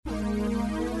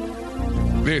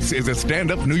This is a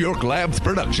Stand Up New York Labs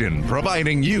production,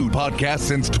 providing you podcasts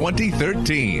since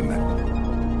 2013.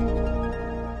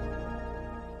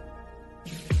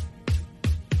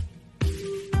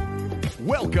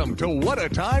 Welcome to What a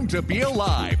Time to Be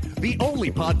Alive, the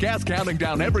only podcast counting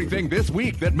down everything this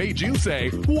week that made you say,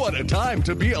 what a time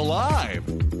to be alive.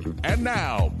 And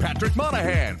now, Patrick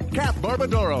Monahan, Kath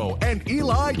Barbadoro, and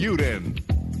Eli Uden.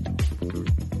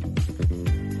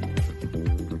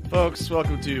 Folks,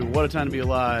 welcome to What a Time to Be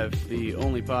Alive, the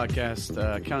only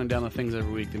podcast counting down the things every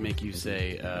week that make you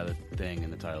say the thing in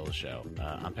the title of the show.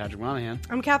 I'm Patrick Monahan.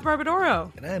 I'm Kath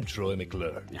Barbadoro. And I'm Troy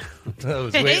McClure. I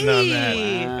was waiting on that.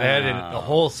 Wow. I had a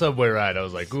whole subway ride. I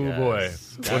was like, ooh, boy,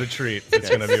 what a treat it's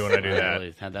going to be when I do that.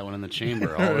 Really had that one in the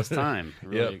chamber all this time.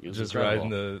 Really, Yep, it was just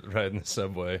incredible. riding the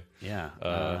subway. Yeah.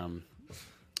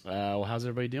 Well, how's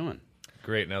everybody doing?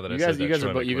 Great. Now that You I guys, said that, you guys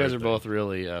Troy are, you guys are McClure both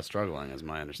really struggling, as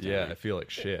my understanding. thing. Yeah, I feel like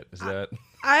shit. Is that?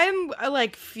 I'm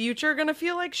like future gonna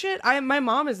feel like shit. My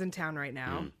mom is in town right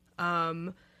now.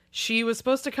 She was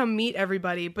supposed to come meet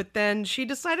everybody, but then she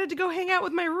decided to go hang out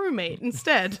with my roommate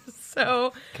instead.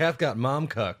 So Kath got mom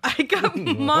cucked. I got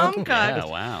mom cucked. Yeah,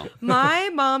 wow. My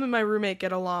mom and my roommate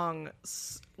get along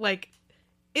like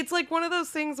it's like one of those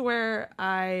things where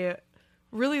I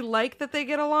really like that they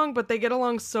get along, but they get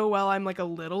along so well I'm like a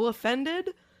little offended.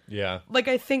 Yeah. Like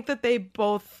I think that they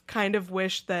both kind of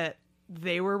wish that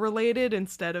they were related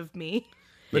instead of me.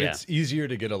 But Yeah. it's easier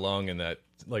to get along in that,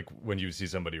 like, when you see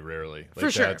somebody rarely. Like,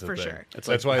 For sure, that's the for thing. sure.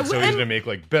 That's why it's so easy to make,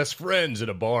 like, best friends at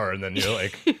a bar, and then you're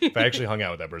like, if I actually hung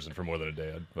out with that person for more than a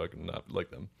day, I'd fucking not like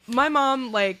them. My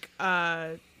mom, like,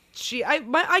 I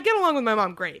get along with my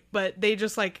mom great, but they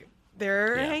just like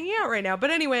they're hanging out right now.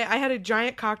 But anyway, I had a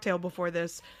giant cocktail before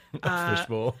this.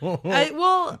 Fishbowl.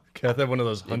 Kath had one of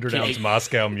those 100-ounce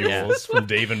Moscow mules from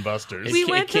Dave and Buster's. We It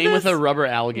went to came with this- a rubber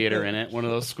alligator in it, one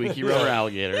of those squeaky rubber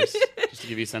alligators, just to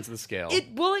give you a sense of the scale.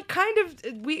 It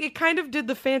kind of did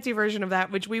the fancy version of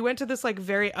that, which we went to this like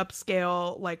very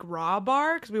upscale like raw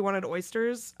bar because we wanted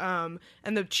oysters. And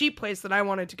the cheap place that I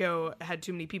wanted to go had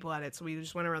too many people at it, so we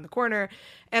just went around the corner.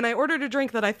 And I ordered a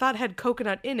drink that I thought had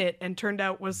coconut in it, and turned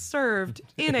out was served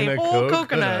in a whole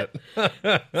coconut.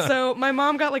 So my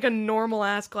mom got like a normal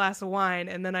ass glass of wine,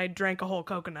 and then I drank a whole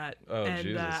coconut. Oh, and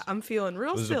Jesus. I'm feeling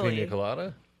real Was it a silly. pina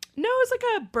colada? No, it was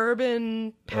like a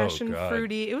bourbon passion God.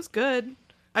 fruity. It was good.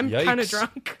 I'm kind of Yikes.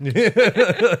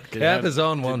 drunk. Kath is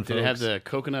on one, Did it have folks. the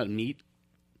coconut meat?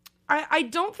 I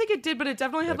don't think it did, but it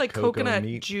definitely had That like cocoa coconut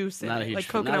meat. juice in Not a it, huge, like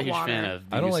not coconut a huge water. fan of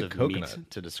the I don't use like of coconut.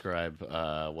 meat to describe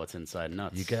what's inside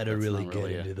nuts. You gotta That's really not get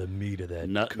really into the meat of that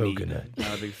nut coconut. Meat.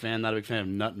 Not a big fan. Not a big fan of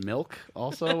nut milk.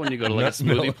 Also, when you go to like a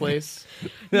smoothie milk. place,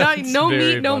 No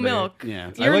very meat, no funny. milk.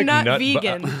 Yeah. I You're like not nut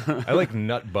vegan. I like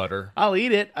nut butter. I'll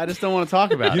eat it. I just don't want to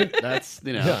talk about it. That's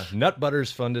Yeah, nut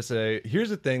butter's fun to say. Here's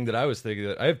the thing that I was thinking.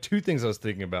 That I have two things I was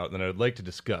thinking about that I would like to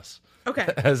discuss. Okay.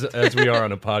 As we are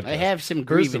on a podcast. I have some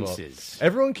First of all, grievances.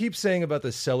 everyone keeps saying about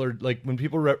the cellar, like when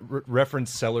people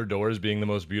reference cellar doors being the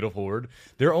most beautiful word,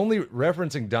 they're only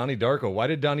referencing Donnie Darko. Why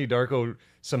did Donnie Darko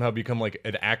somehow become like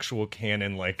an actual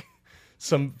canon? Like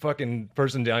some fucking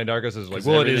person Donnie Darko says, like,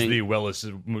 well, it is the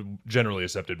generally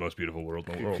accepted most beautiful world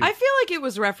in the world. I feel like it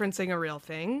was referencing a real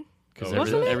thing. Because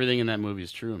Wasn't it? everything in that movie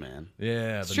is true, man.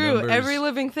 Yeah, It's true. Every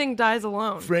living thing dies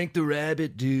alone. Frank the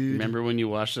Rabbit, dude. Remember when you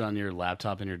watched it on your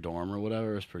laptop in your dorm or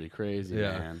whatever? It was pretty crazy,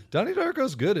 Yeah, man. Donnie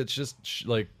Darko's good. It's just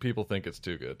like people think it's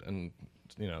too good, and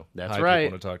That's high right.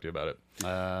 people want to talk to you about it.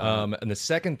 And the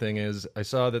second thing is, I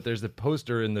saw that there's the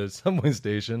poster in the subway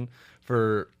station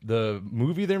for the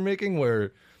movie they're making,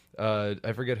 where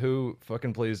I forget who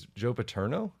fucking plays Joe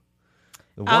Paterno.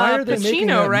 Why are they making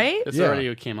Pacino, that? right? It's Yeah.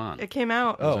 already came on. It came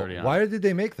out. Oh, already on. why did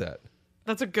they make that?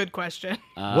 That's a good question.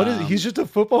 What is? He's just a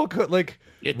football coach. Like,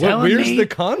 You're telling where's me the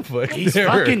conflict These there?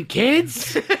 fucking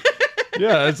kids?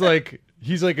 Yeah, it's like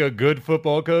he's like a good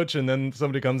football coach, and then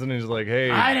somebody comes in and he's like,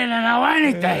 "Hey," I didn't know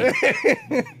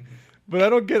anything. but I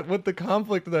don't get what the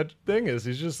conflict of that thing is.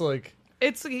 He's just like,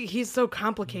 He's so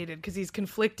complicated because he's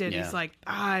conflicted. Yeah. He's like,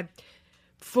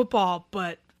 football,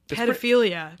 but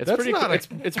pedophilia. It's That's pretty. not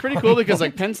Cool. a- It's pretty cool because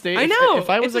like Penn State. I know, If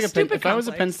I was it's like a stupid if I was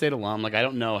a Penn complex. State alum, like I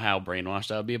don't know how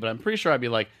brainwashed I would be, but I'm pretty sure I'd be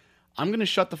like, I'm gonna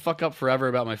shut the fuck up forever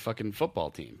about my fucking football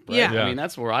team. Right? Yeah. Yeah. I mean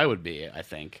that's where I would be. I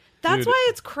think. That's Dude. why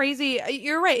it's crazy.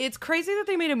 You're right. It's crazy that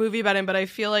they made a movie about him, but I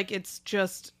feel like it's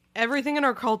just everything in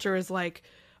our culture is like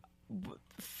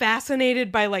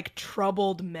fascinated by like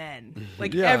troubled men.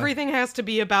 Like Yeah. everything has to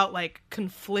be about like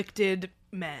conflicted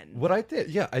men. what I did.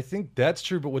 Yeah, I think that's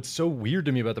true. But what's so weird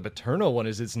to me about the Paternal one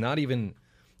is it's not even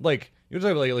like you're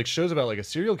talking about like shows about like a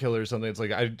serial killer or something. It's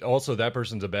like I also that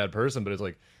person's a bad person, but it's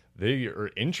like they are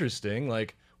interesting.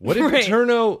 Like what did Right.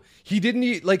 Paterno? He didn't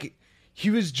eat like. He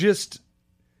was just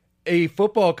a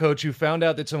football coach who found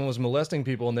out that someone was molesting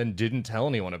people and then didn't tell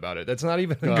anyone about it. That's not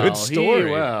even a good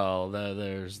story.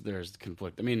 There's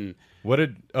conflict. I mean,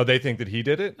 they think that he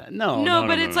did it? No,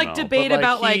 but it's like debate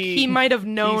about like he might have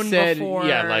known before.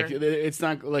 Yeah, like it's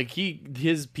not like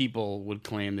his people would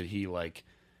claim that he like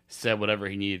said whatever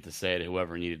he needed to say to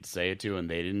whoever he needed to say it to, and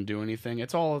they didn't do anything.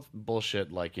 It's all bullshit,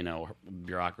 like, you know,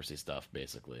 bureaucracy stuff,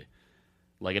 basically.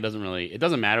 Like, it doesn't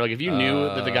matter. Like, if you knew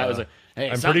that the guy was like, hey,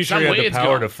 I'm pretty sure he had the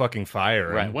power to fucking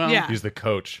fire him. Right, well, he's the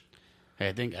coach.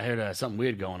 Hey, I heard something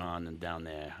weird going on down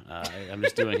there. I'm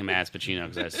just doing him as Pacino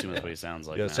because I assume that's what he sounds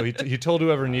like. Yeah, now. so he told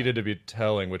whoever needed to be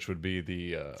telling, which would be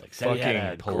the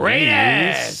fucking police. Great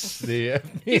ass!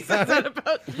 He said that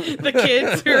about the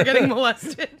kids who are getting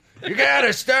molested. You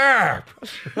gotta stop!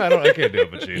 I can't do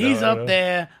it, Pacino. He's up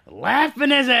there laughing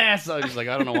his ass off. He's like,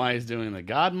 I don't know why he's doing the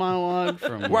God monologue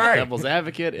from Devil's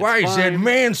Advocate. It's why fine. is that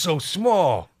man so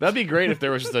small? That'd be great if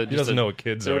there was just a... He doesn't know what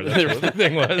kids are. That's what the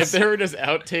thing was. If there were just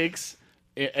outtakes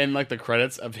and like the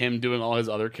credits of him doing all his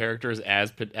other characters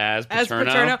as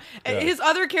Paterno. Yeah. His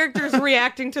other characters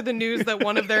reacting to the news that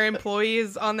one of their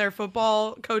employees on their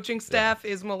football coaching staff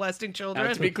is molesting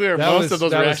children. To be clear, most of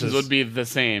those reactions would be the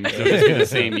same. It would just be the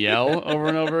same yell over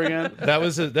and over again. That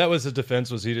was his defense.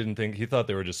 Was he thought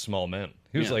they were just small men.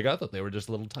 He was like, I thought they were just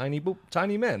little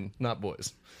tiny men, not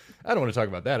boys. I don't want to talk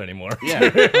about that anymore.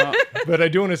 Yeah, but I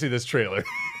do want to see this trailer.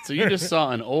 So you just saw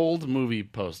an old movie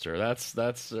poster.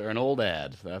 That's or an old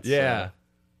ad. That's yeah.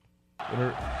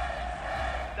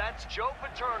 That's Joe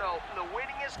Paterno, the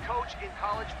winningest coach in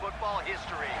college football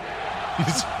history.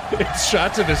 It's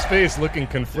shots of his face looking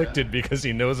conflicted because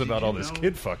he knows about all this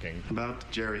kid fucking. About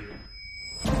Jerry.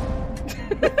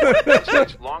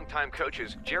 Longtime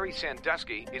coaches Jerry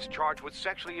Sandusky is charged with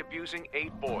sexually abusing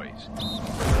 8 boys.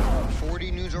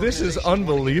 40 news This is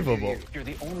unbelievable. You're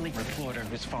the only reporter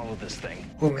who's followed this thing.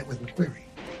 Who met with McQuarrie?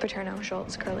 Paterno,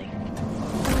 Schultz, Curley.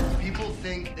 People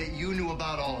think that you knew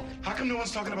about all. How come no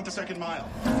one's talking about the second mile?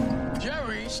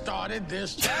 Jerry started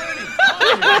this charity.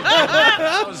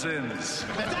 Thousands.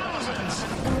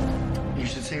 You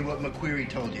should say what McQuarrie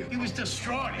told you. He was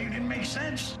distraught. It didn't make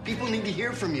sense. People need to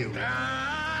hear from you.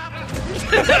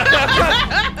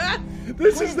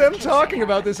 This is them talking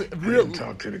about this real.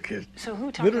 Talk to the kid. So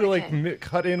who talked Literally, to the kid?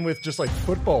 cut in with just like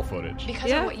football footage.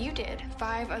 Because of what you did,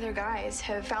 5 other guys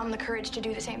have found the courage to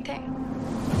do the same thing.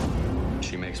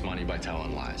 She makes money by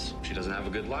telling lies. She doesn't have a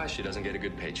good lie, she doesn't get a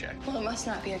good paycheck. Well, it must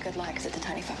not be a good lie because it's a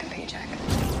tiny fucking paycheck.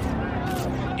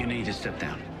 You need to step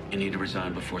down. You need to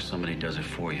resign before somebody does it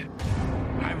for you.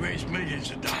 I raised millions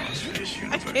of dollars for this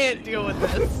university. I can't deal with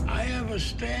this. I have a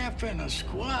staff and a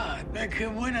squad that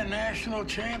can win a national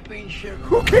championship.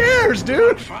 Who cares,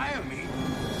 dude? Fire me.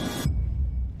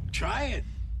 Try it.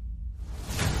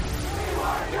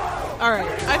 All right,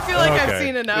 I feel like I've Okay.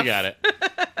 seen enough. We got it.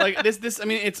 Like this. I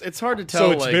mean, it's hard to tell.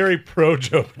 So it's like, very pro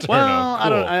Joe Paterno. Well, I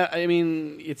don't. Cool. I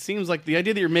mean, it seems like the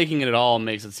idea that you're making it at all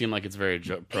makes it seem like it's very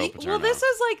pro Paterno. Well,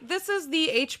 this is the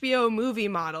HBO movie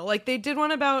model. Like they did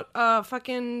one about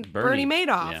fucking Bernie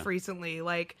Madoff yeah. recently.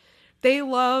 Like they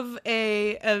love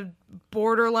a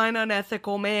borderline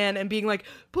unethical man and being like,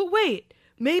 but wait,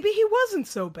 maybe he wasn't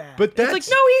so bad. But it's like, that's-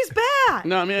 no, he's bad.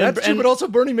 No, I mean, That's true, but also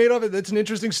Bernie Madoff, that's an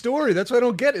interesting story. That's what I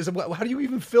don't get. Is how do you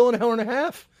even fill an hour and a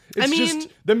half? It's just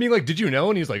them being like, did you know?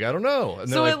 And he's like, I don't know. And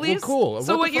So they're at like, least, well, cool.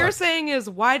 So what the you're fuck? saying is,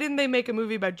 why didn't they make a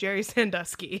movie about Jerry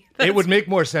Sandusky? It would make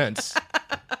more sense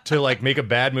to like make a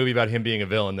bad movie about him being a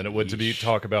villain than it would to be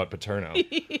talk about Paterno.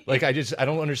 Like I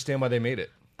don't understand why they made it.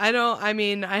 I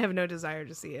mean, I have no desire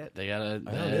to see it. They gotta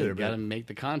either, gotta but- make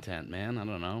the content, man. I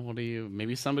don't know.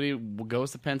 Maybe somebody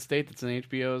goes to Penn State that's in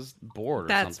HBO's board or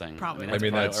That's something. probably I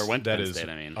mean, or went to that Penn is State.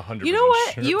 I mean, 100%. You know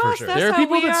what? Sure, You for asked sure. us there are how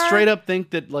people we that are. straight up think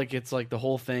that like it's like the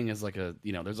whole thing is like a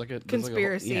there's like a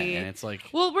Conspiracy. yeah, and it's like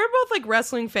Well, we're both like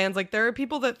wrestling fans. Like there are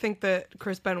people that think that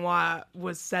Chris Benoit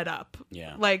was set up.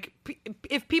 Yeah. Like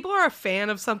if people are a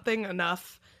fan of something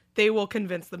enough, they will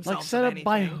convince themselves. like set of up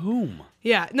by anything. whom?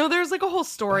 Yeah. No, there's like a whole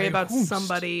story By about whomst?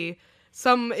 somebody.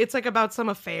 It's like about some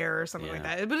affair or something like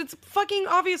Yeah. that. But it's fucking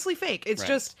obviously fake. It's Right.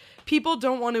 just people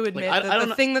don't want to admit I that don't the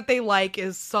know- thing that they like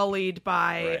is sullied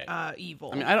by Right.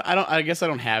 evil. I mean, I don't. I guess I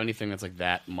don't have anything that's like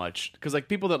that much because like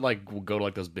people that like will go to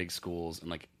like those big schools and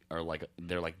like are like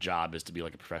their like job is to be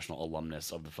like a professional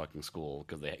alumnus of the fucking school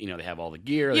because they they have all the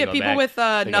gear. They yeah, go people back, with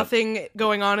they go- nothing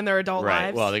going on in their adult Right.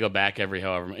 lives. Well, they go back every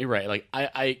however. You're right. Like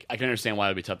I can understand why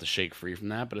it'd be tough to shake free from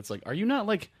that, but it's like, are you not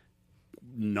like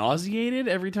nauseated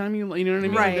every time you know what I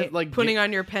mean? right. Like putting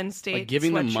on your Penn State like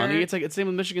giving them money. sweatshirt. It's like it's same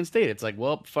with Michigan State. It's like,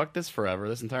 well, fuck this forever.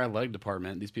 This entire leg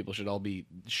department. These people should all be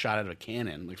shot out of a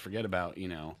cannon. Like forget about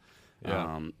Yeah.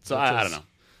 So I don't know.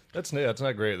 That's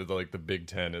not great that like the Big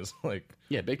Ten is like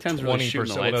Big Ten's really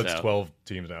shooting the Well, lights it's out. 12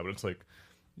 teams now, but it's like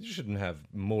you shouldn't have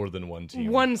more than one team.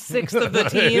 1/6 of the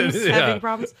teams having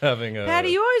problems. Patty,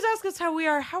 you always ask us how we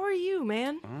are. How are you,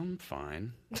 man? I'm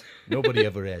fine. Nobody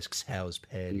ever asks how's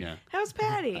Patty. Yeah. How's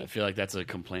Patty? I feel like that's a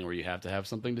complaint where you have to have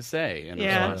something to say in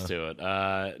Yeah. response to it.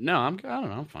 No, I don't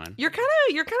know. I'm fine. You're kind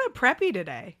of preppy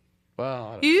today. Well,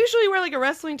 I don't You usually wear like a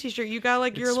wrestling T-shirt. You got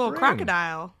like your It's little spring.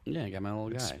 crocodile, yeah, I got my little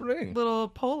guy. Spring. little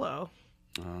polo.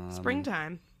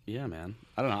 Springtime. Yeah, man.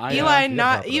 I don't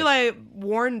know. Eli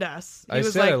warned us. He I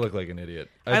was said like, I look like an idiot.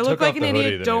 I took look like off an the hoodie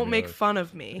idiot. that Don't made me make look- fun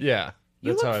of me. Yeah,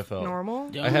 You that's how look I felt.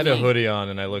 normal. I had a hoodie on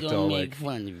and I looked all like.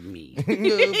 fun of me.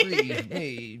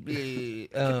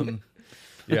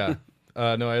 Yeah.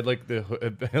 No, I had like I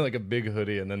had like a big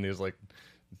hoodie and then these like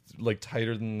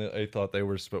tighter than I thought they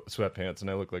were sweatpants, and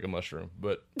I looked like a mushroom,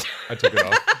 but I took it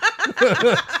off.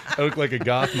 I look like a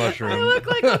goth mushroom. I look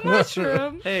like a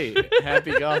mushroom. Hey,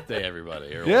 happy Goth Day,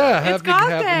 everybody! Or Yeah, It's happy Goth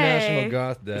Day. National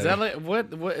Goth Day. Is that like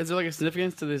what? Is there like a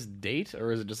significance to this date,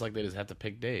 or is it just like they just have to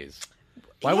pick days?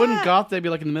 Why wouldn't Goth Day be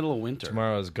like in the middle of winter?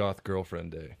 Tomorrow is Goth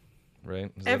Girlfriend Day,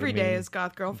 right? Is that Every a day meme? is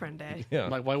Goth Girlfriend Day. Yeah.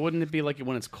 Like, why wouldn't it be like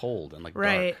when it's cold and like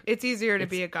Right. dark? It's easier to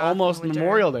be a goth. Almost in winter.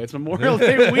 Memorial Day. It's Memorial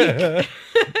Day week.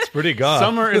 It's pretty goth.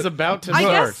 Summer is about to I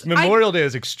start. guess- Memorial Day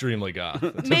is extremely goth.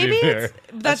 To Maybe be fair. it's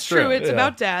that's true. true. It's Yeah.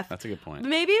 about death. That's a good point.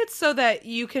 Maybe it's so that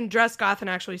you can dress goth and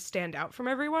actually stand out from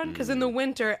everyone. Because in the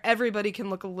winter, everybody can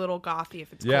look a little gothy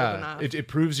if it's cold Yeah, enough. it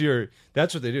proves your.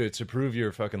 That's what they do. It's to prove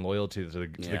your fucking loyalty to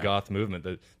the goth movement.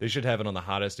 That they should have it on the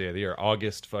hottest day of the year,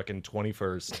 August fucking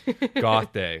 21st,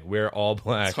 Goth Day. Wear all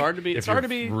black. It's hard to be. if It's hard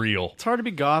to you're be real. It's hard to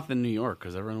be goth in New York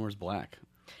because everyone wears black.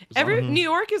 New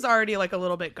York is already like a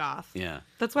little bit goth. Yeah.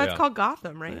 That's why Yeah. it's called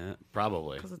Gotham, right? Yeah,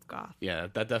 probably. Because it's goth. Yeah,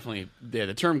 that definitely. Yeah,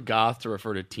 the term goth to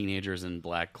refer to teenagers in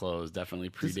black clothes definitely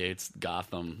predates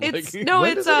Gotham. It's Like- no,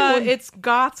 When it's does anyone- it's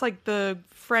Goths like the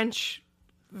French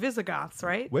Visigoths,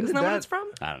 right? When Isn't did that what that- it's from?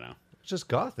 I don't know. It's just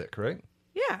Gothic, right?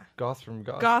 Yeah, Goth from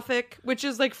Goth. Gothic, which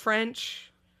is like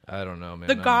French. I don't know, man.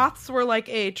 The Goths were like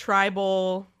a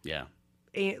tribal, Yeah,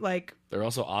 like they're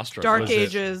also Ostrogoths. Dark Was it-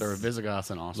 Ages. There were Visigoths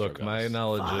and Ostrogoths. Look, my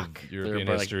knowledge of European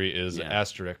They're like- history is yeah.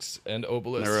 Asterix and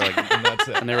Obelix, They were like- and that's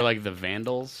it. and they were like the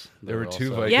Vandals. There were two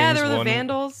also- Vikings. yeah, there were the one-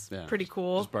 Vandals. Yeah. Pretty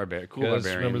cool. Just cool You guys barbarians.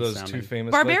 remember those sounding. two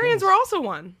famous Barbarians Vikings? were also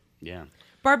one. Yeah.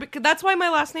 That's why my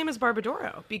last name is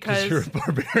Barbadoro because You're a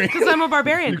barbarian. I'm a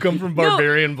barbarian. You come from No,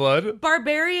 barbarian blood.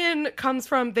 Barbarian comes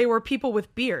from they were people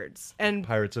with beards and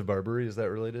Pirates of Barbary, is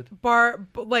that related?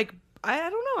 like I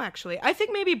don't know actually. I think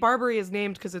maybe Barbary is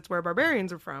named because it's where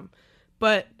barbarians are from,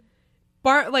 but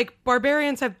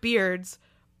barbarians have beards.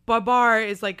 Babar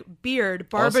is like beard.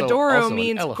 Barbadoro also an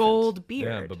means elephant. gold Yeah,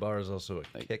 beard. Babar is also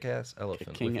a kick-ass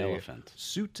elephant. king with elephant. A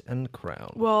suit and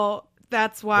crown. Well,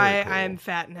 that's why Very cool. I'm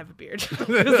fat and have a beard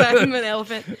because I'm an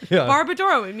elephant. Yeah.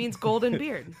 Barbadoro it means golden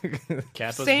beard.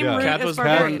 Cat was, Same root Cat as was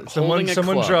barbarian. born holding a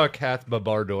Someone club. draw Kath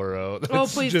Babardoro. Oh,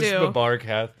 That's please just do. Babar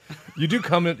Kath. You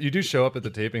do show up at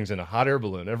the tapings in a hot air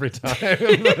balloon every time.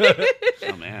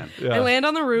 Oh man. I land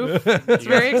on the roof. It's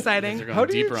very exciting. They're going How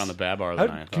do you deeper s- on the Babar than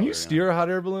I thought. Can you they were steer a hot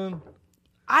air balloon?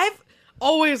 I've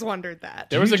always wondered that.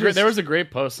 There was you a great, just- there was a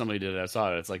great post somebody did. I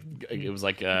saw it. It's like it was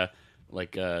like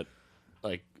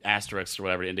asterisks or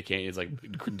whatever to indicate it's like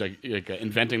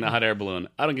inventing the hot air balloon.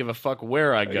 I don't give a fuck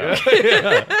where I go.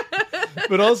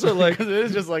 But also, like, It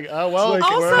is just like, oh well. like,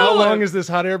 Also- how long is this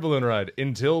hot air balloon ride?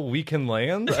 Until we can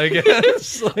land, I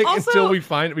guess. Like, Also- until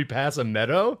we pass a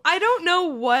meadow. I don't know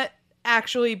what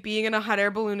actually being in a hot air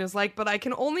balloon is like, but I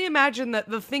can only imagine that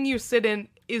the thing you sit in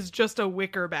is just a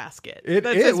wicker basket that's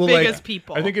as well, big like, as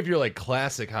people. I think if you're like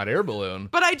classic hot air balloon.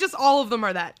 but all of them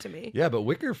are that to me. Yeah, but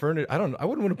wicker furniture. I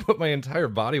wouldn't want to put my entire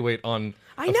body weight on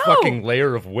I a know. fucking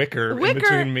layer of wicker in Wicker-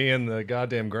 between me and the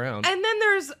goddamn ground. And then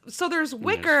there's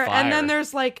wicker, and then fire.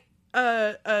 there's like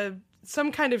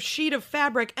some kind of sheet of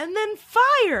fabric, and then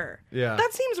fire. Yeah.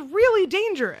 That seems really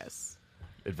dangerous.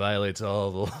 It violates all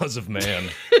the laws of man.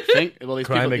 These Crime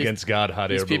people, against God,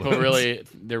 hot These air people balloons. really,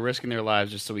 they're risking their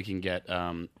lives just so we can get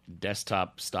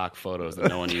desktop stock photos that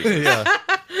no one uses. Yeah.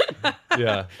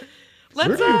 Yeah. Where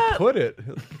Let's do you put it?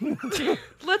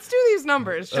 let's do these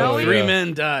numbers, shall we? 3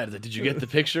 men died. Did you get the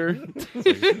picture?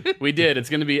 It's like, we did. It's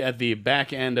going to be at the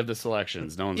back end of the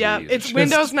selections. No one's Yeah, going to use it's it.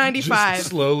 Windows 95. Just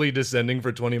slowly descending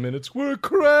for 20 minutes. We're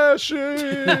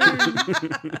crashing.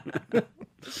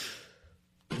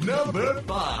 Number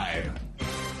 5.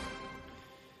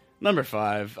 Number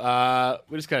 5.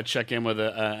 We just got to check in with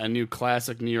a new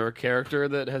classic New York character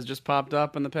that has just popped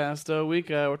up in the past week.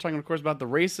 We're talking, of course, about the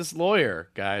racist lawyer,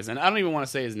 guys. And I don't even want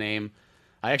to say his name.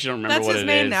 I actually don't remember That's what his it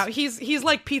name is. now. He's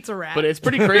like Pizza Rat. But it's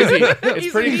pretty crazy. It's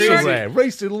He's pretty a New crazy. York-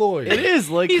 Racist lawyer. It is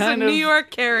like He's kind a of New York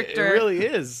character. It really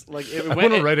is. Like I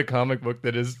want to write a comic book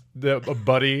that is a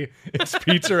buddy. It's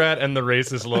Pizza Rat and the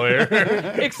racist lawyer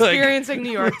Experiencing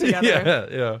New York together.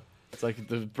 Yeah. It's like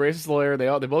the racist lawyer. They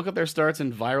both got their starts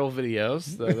in viral videos.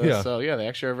 So yeah, they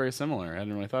actually are very similar. I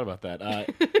hadn't really thought about that.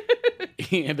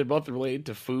 And they're both related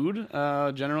to food.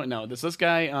 Generally, no. This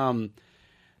guy.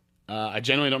 I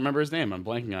genuinely don't remember his name. I'm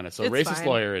blanking on it. So It's racist fine.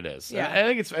 lawyer it is. Yeah. I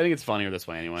think it's funnier this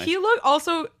way anyway. He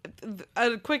also,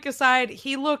 a quick aside,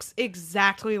 he looks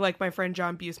exactly like my friend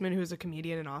John Buseman, who's a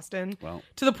comedian in Austin. Well.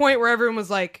 To the point where everyone was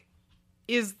like,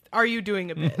 are you doing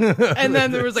a bit? And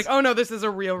then there was like, oh no, this is a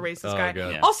real racist guy.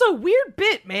 God. Yeah. Also, weird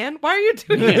bit, man. Why are you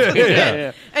doing this?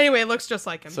 Yeah. Anyway, it looks just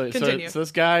like him. So Continue.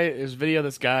 this guy, there's video of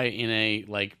this guy in a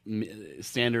like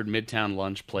standard midtown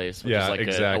lunch place, which Yeah, is like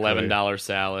exactly. a $11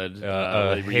 salad. A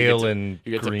where Hale and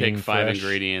you get to green pick 5 fresh.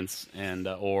 ingredients, and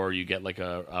or you get like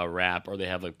a wrap, or they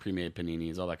have like pre-made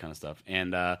paninis, all that kind of stuff.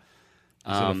 And It's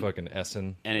in a fucking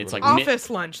Essen. and it's like Office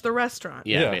Lunch, the restaurant.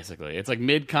 yeah, basically, it's like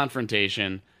mid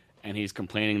confrontation. And he's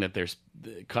complaining that the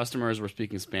customers were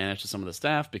speaking Spanish to some of the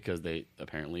staff because they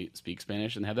apparently speak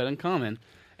Spanish and have that in common.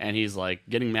 And he's like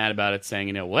getting mad about it,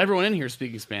 saying, well, everyone in here is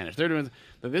speaking Spanish. They're doing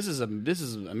this is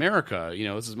America.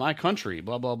 This is my country.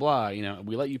 Blah blah blah.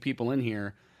 We let you people in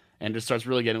here, and just starts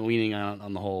really leaning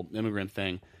on the whole immigrant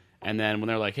thing. And then when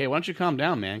they're like, hey, why don't you calm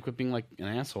down, man? Quit being like an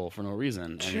asshole for no reason.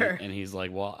 And, Sure. and he's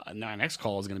like, well, our next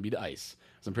call is going to be to ICE.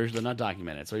 So I'm pretty sure they're not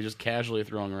documented. So he's just casually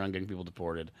throwing around getting people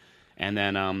deported. And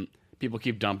then people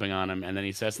keep dumping on him, and then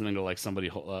he says something to like somebody,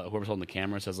 whoever's holding the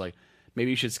camera, says like, maybe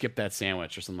you should skip that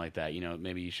sandwich or something like that.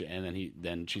 Maybe you should. And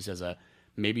then she says,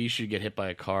 maybe you should get hit by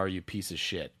a car, you piece of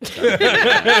shit. Which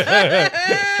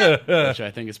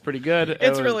I think is pretty good.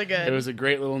 It's really good. It was a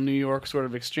great little New York sort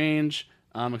of exchange.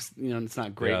 It's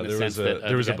not great in the sense that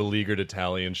there was a beleaguered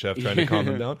Italian chef trying to calm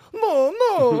him down.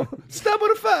 No, stop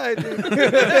with a fight.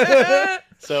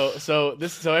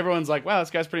 So everyone's like, wow,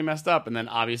 this guy's pretty messed up. And then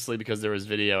obviously because there was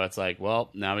video, it's like, well,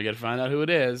 now we got to find out who it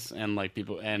is. And like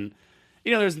people, and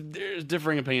there's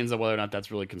differing opinions of whether or not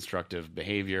that's really constructive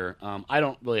behavior. I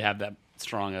don't really have that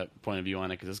strong a point of view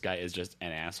on it because this guy is just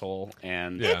an asshole.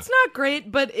 And It's not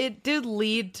great, but it did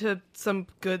lead to some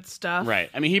good stuff. right.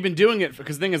 I mean, he'd been doing it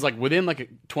because the thing is, like, within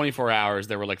like 24 hours,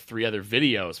 there were like 3 other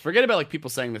videos. Forget about like people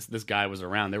saying this guy was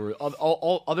around. There were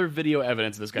all other video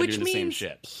evidence of this guy Which doing the same means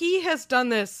shit. he has done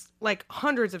this like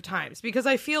hundreds of times because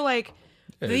I feel like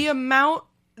the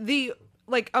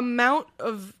amount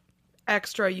of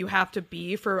extra you have to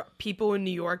be for people in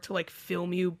New York to like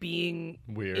film you being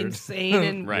Weird. insane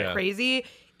and Right. crazy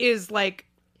is like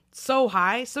so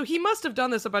high. So he must have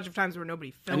done this a bunch of times where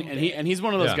nobody filmed And he's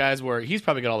one of those Yeah. guys where he's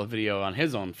probably got all the video on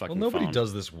his own fucking Well, nobody phone.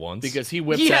 does this once. Because he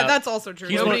whips Yeah, out. that's also true.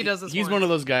 Nobody does this He's once. one of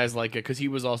those guys like because he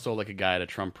was also like a guy at a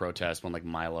Trump protest when like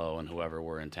Milo and whoever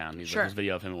were in town. Sure. There's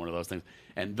video of him at one of those things,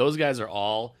 and those guys are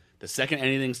all. The second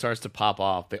anything starts to pop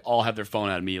off, they all have their phone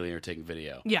out immediately and are taking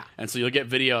video. Yeah. And so you'll get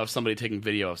video of somebody taking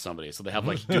video of somebody. So they have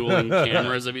like dueling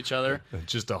cameras of each other.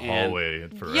 just a hallway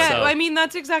forever. Yeah, So- I mean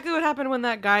that's exactly what happened when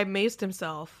that guy maced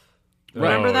himself. Oh,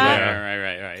 Remember that? yeah.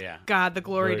 Right, yeah. God, the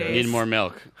glory Very good. days. Need more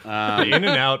milk. The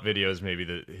In-N-Out video is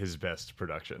maybe his best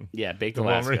production. Yeah, Baked The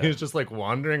one where Alaska. he's just like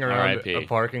wandering around R.I.P. a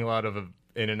parking lot of an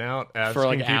In-N-Out asking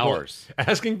like, people, hours.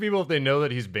 asking people if they know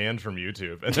that he's banned from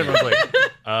YouTube, and everyone's like,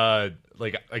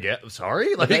 again,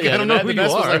 sorry, like I don't know who the you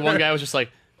best was are. like one guy was just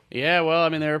like, yeah, well, I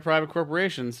mean, they're a private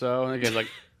corporation, so and the guy's like,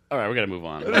 all right, we got to move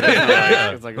on.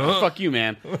 It's like, fuck you,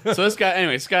 man. So this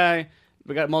guy,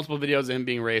 we got multiple videos of him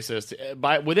being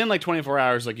racist. Within like 24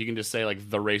 hours, like you can just say like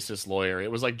the racist lawyer.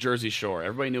 It was like Jersey Shore.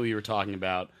 Everybody knew what you were talking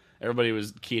about. Everybody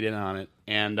was keyed in on it,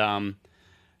 and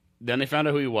then they found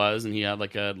out who he was, and he had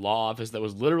like a law office that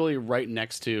was literally right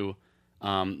next to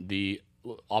the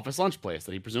office lunch place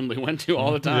that he presumably went to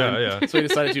all the time. Yeah. So he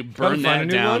decided to burn find that a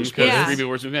new down lunch because place. 3 people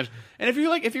were speaking Spanish. And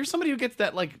if you're somebody who gets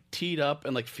that like teed up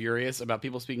and like furious about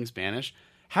people speaking Spanish,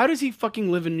 how does he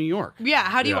fucking live in New York? Yeah,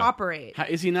 how do you Yeah. operate?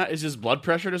 Is he not? Is his blood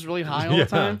pressure just really high all Yeah. the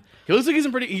time? He looks like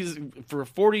he's for a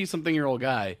 40-something-year-old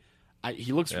guy.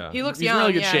 He looks. Yeah. He looks he's young. in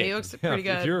really good yeah, shape. he looks Yeah, pretty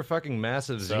good. If you're a fucking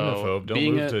massive So xenophobe, don't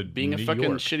being move to being New a fucking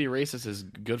York. shitty racist is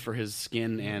good for his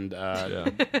skin and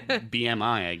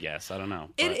BMI, I guess. I don't know.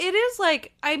 It But- is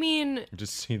like, I mean, You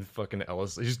just see the fucking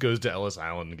Ellis. He just goes to Ellis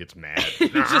Island and gets mad.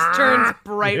 it just turns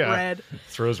bright Yeah. red.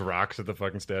 Throws rocks at the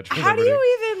fucking statue. of How do Liberty.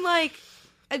 you even like?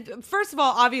 First of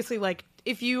all, obviously, like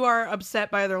if you are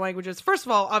upset by other languages, first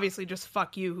of all, obviously, just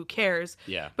fuck you. Who cares?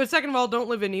 Yeah. But second of all, don't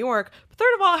live in New York. But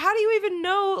third of all, how do you even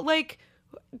know like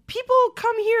people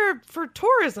come here for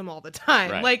tourism all the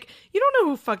time. Right. Like, you don't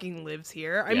know who fucking lives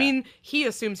here. I mean, he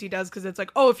assumes he does because it's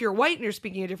like, oh, if you're white and you're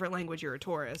speaking a different language, you're a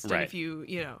tourist. Right. And if you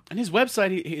know. And his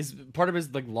website, his part of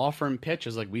his like law firm pitch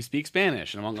is like, we speak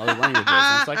Spanish and among other languages.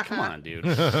 And it's like, come on, dude.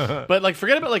 But like,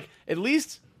 forget about like, at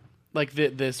least like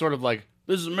the sort of like,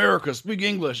 this is America, speak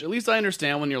English. At least I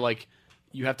understand when you're like,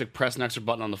 you have to press an extra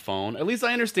button on the phone. At least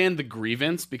I understand the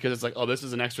grievance because it's like, oh, this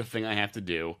is an extra thing I have to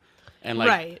do. And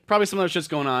like, probably some other shit's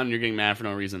going on and you're getting mad for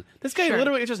no reason. This guy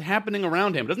literally, it's just happening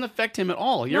around him. It doesn't affect him at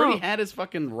all. He already had his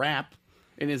fucking rap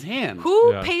in his hand.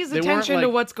 Who pays attention to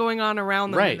what's going on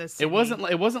around them in this city? It wasn't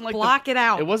like block it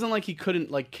out. It wasn't like he couldn't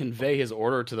like convey his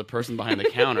order to the person behind the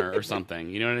counter or something.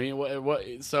 You know what I mean?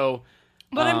 What so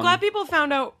But I'm glad people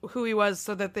found out who he was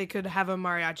so that they could have a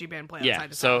mariachi band play outside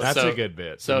his house. That's a good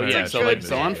bit. So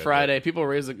So on Friday, people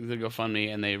raised the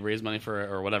GoFundMe and they raised money for,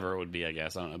 or whatever it would be, I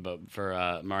guess, I don't know, but for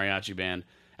mariachi band,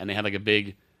 and they had like a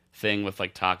big thing with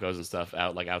like tacos and stuff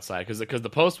out like outside because the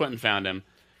Post went and found him.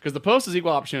 Because the Post is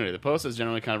equal opportunity. The Post is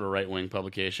generally kind of a right-wing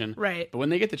publication. Right. But when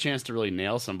they get the chance to really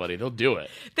nail somebody, they'll do it.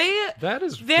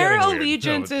 Their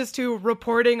allegiance is to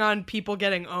reporting on people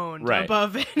getting owned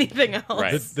above anything else.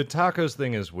 Right. The tacos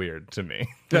thing is weird to me.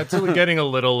 That's getting a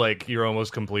little like you're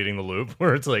almost completing the loop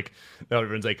where it's like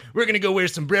everyone's like, we're gonna go wear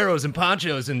sombreros and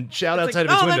ponchos and shout outside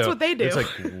of his window. That's what they do. It's like,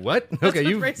 what? Okay,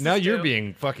 you're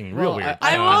being fucking real weird.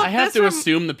 I have to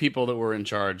assume the people that were in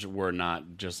charge were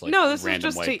not just like this random is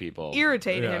just white to people.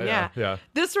 irritate him. Yeah.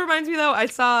 This reminds me though, I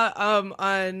saw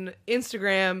on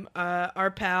Instagram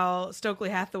our pal Stokely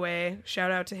Hathaway.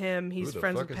 Shout out to him. He's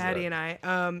friends with Patty and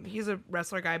I. He's a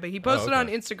wrestler guy, but he posted on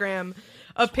Instagram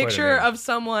a picture of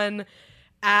someone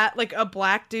at like a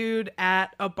black dude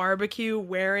at a barbecue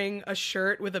wearing a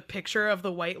shirt with a picture of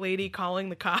the white lady calling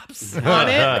the cops on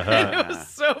it. And it was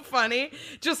so funny.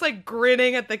 Just like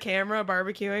grinning at the camera,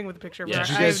 barbecuing with a picture of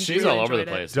her. She's all over the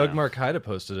place. Doug Marcaida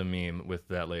posted a meme with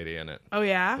that lady in it. Oh,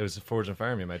 yeah? It was a Forge and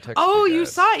Fire meme. I texted you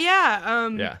saw it? Yeah.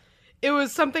 Yeah. It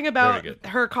was something about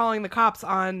her calling the cops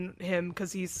on him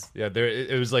because he's... Yeah,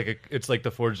 it was like it's like the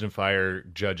Forged and Fire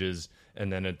judges,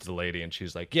 and then it's the lady, and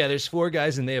she's like, yeah, there's 4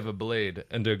 guys, and they have a blade.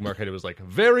 And Doug Marcaida was like,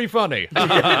 very funny.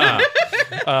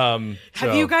 Have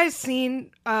you guys seen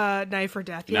Knife or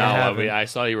Death yet? No, I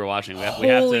saw you were watching. We got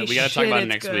to talk about it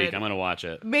next week. I'm going to watch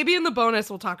it. Maybe in the bonus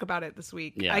we'll talk about it this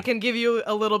week. Yeah. I can give you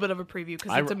a little bit of a preview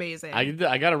because it's amazing.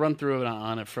 I got to run through it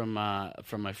on it from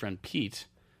my friend Pete.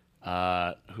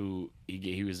 Who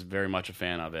he was very much a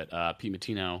fan of it. Pete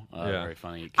Matino, very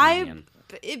funny comedian.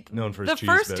 Known for his the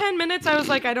first 10 minutes, I was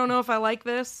like, I don't know if I like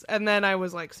this, and then I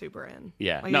was like super in.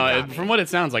 Yeah, like, from what it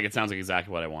sounds like exactly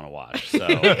what I want to watch. So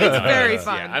it's very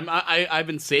fun. Yeah, I've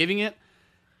been saving it,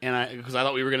 and because I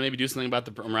thought we were gonna maybe do something about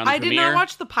around the premiere. I did not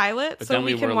watch the pilot, but so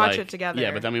we can watch it together.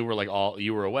 Yeah, but then we were like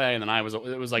you were away, and then I was.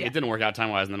 It was like it didn't work out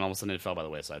time wise, and then all of a sudden it fell by the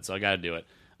wayside. So I got to do it.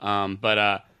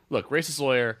 But look, Racist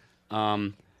Lawyer.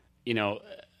 You know,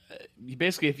 he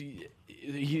basically if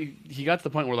he got to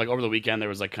the point where like over the weekend there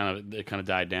was like it kind of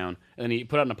died down, and then he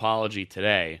put out an apology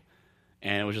today,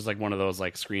 and it was just like one of those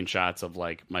like screenshots of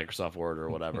like Microsoft Word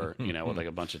or whatever, you know, with like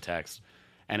a bunch of text,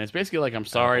 and it's basically like I'm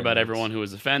sorry about everyone who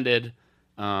was offended.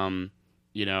 You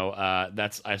know,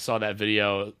 I saw that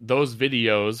video. Those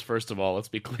videos, first of all, let's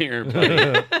be clear,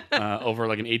 buddy, over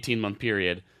like an 18-month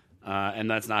period. And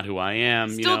that's not who I am.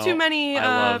 Still too many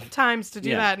times to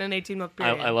do that in an 18-month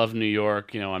period. I love New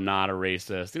York. You know, I'm not a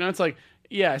racist. You know, it's like,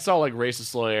 I saw like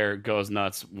Racist Lawyer Goes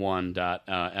Nuts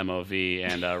 1.mov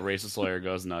and Racist Lawyer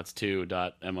Goes Nuts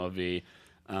 2.mov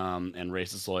and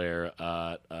Racist Lawyer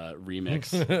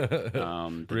remix.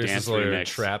 The Racist dance Lawyer remix.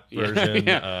 Trap version.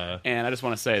 And I just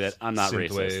want to say that I'm not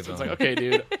racist. It's like, okay,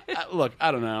 dude, look,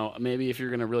 I don't know. Maybe if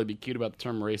you're going to really be cute about the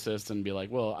term racist and be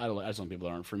like, well, I just want people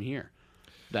that aren't from here.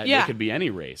 That it could be any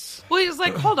race. Well, he's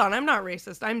like, hold on, I'm not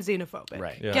racist. I'm xenophobic.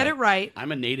 Right. Yeah. Get it right.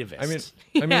 I'm a nativist.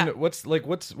 I mean,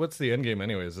 what's the end game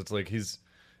anyways? It's like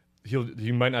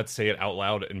he might not say it out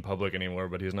loud in public anymore,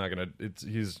 but he's not gonna.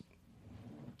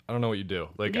 I don't know what you do.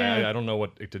 Like I don't know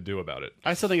what to do about it.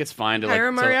 I still think it's fine to hire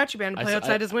a mariachi band to play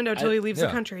outside his window until he leaves the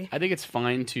country. I think it's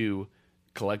fine to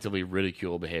collectively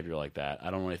ridicule behavior like that.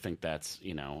 I don't really think that's,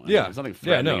 there's nothing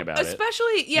threatening about it.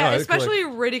 Especially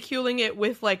ridiculing it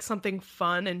with like something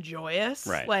fun and joyous.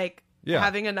 Right. Like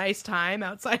having a nice time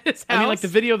outside his house. I mean, like the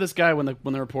video of this guy when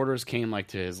the reporters came like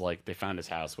to his like they found his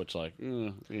house, which like I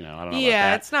don't know. About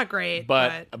that. It's not great.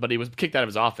 But he was kicked out of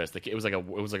his office. It was like a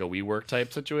WeWork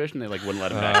type situation. They like wouldn't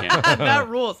let him back in. That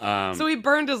rules. So he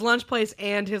burned his lunch place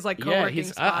and his like co-working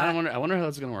spot. I wonder how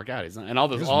that's gonna work out. He's not, and all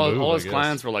his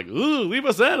clients were like, "Ooh, leave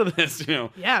us out of this," Yeah,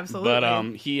 absolutely.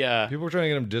 But people were trying to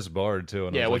get him disbarred too.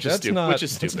 And which is stupid.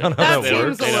 That's not how that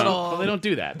works. Seems a little. Well, they don't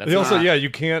do that. They also, you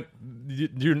can't.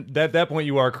 You're at that point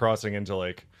you are crossing into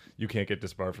like you can't get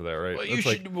disbarred for that,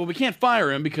 right? Well, we can't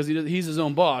fire him because he's his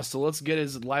own boss. So let's get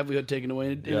his livelihood taken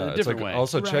away in a different way.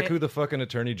 Also, check who the fucking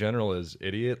attorney general is,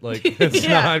 idiot. Like it's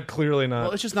not clearly not.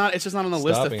 Well, it's just not on the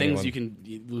list of things anyone. you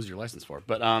can lose your license for.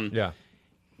 But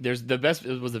there's the best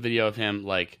was the video of him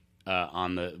like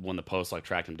on when the Post like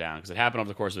tracked him down because it happened over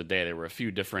the course of the day. There were a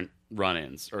few different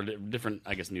run-ins or different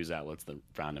I guess news outlets that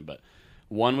found him, but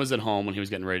one was at home when he was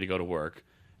getting ready to go to work.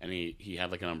 And he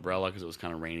had like an umbrella because it was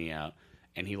kind of rainy out,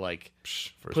 and he like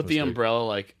put the umbrella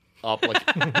like up like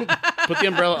put the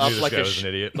umbrella up like a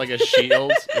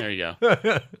shield. There you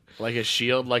go, like a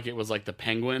shield, like it was like the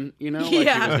Penguin, like he was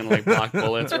gonna like block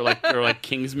bullets or like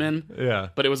Kingsman. Yeah,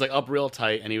 but it was like up real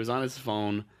tight, and he was on his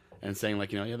phone and saying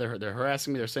like they're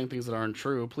harassing me, they're saying things that aren't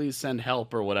true. Please send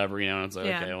help or whatever. And it's like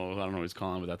okay, well I don't know who he's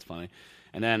calling, but that's funny.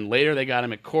 And then later they got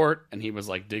him at court, and he was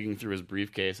like digging through his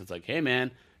briefcase. It's like, hey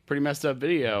man. Pretty messed up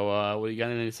video. What you got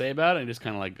anything to say about it? And he just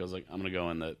kind of like goes like, I'm gonna go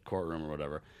in the courtroom or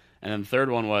whatever. And then the third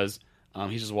one was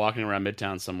he's just walking around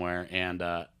Midtown somewhere, and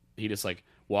he just like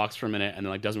walks for a minute and then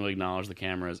like doesn't really acknowledge the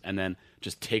cameras, and then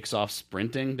just takes off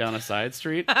sprinting down a side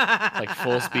street like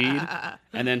full speed,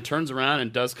 and then turns around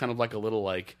and does kind of like a little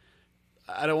I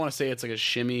don't want to say it's like a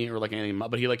shimmy or like anything,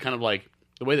 but he like kind of like.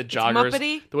 The way that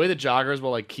joggers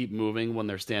will like keep moving when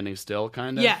they're standing still,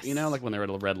 kind of, like when they're at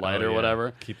a red light or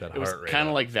whatever. Keep that it was heart rate kind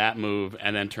of up. like that move,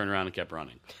 and then turn around and kept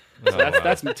running. So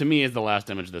that's to me is the last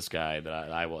image of this guy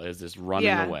that I will is just running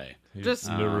away. Just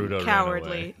Naruto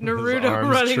cowardly. Naruto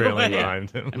running away. Behind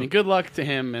him. I mean, good luck to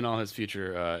him in all his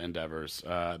future endeavors.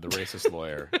 The racist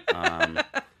lawyer.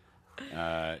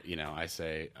 I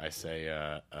say.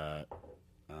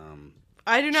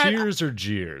 I do not. Cheers or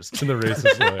jeers to the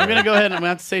racist lawyer? I'm gonna go ahead and I'm gonna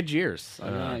have to say jeers. I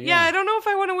don't know if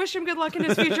I want to wish him good luck in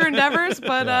his future endeavors,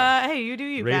 but hey, you do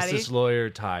you, Patty. Racist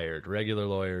lawyer tired, regular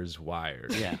lawyers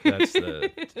wired. Yeah, that's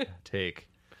the take.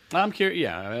 I'm curious.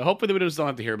 Yeah, hopefully we just don't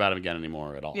have to hear about him again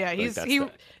anymore at all. Yeah,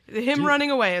 him running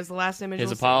away is the last image.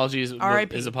 His apologies.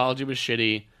 R.I.P. His apology was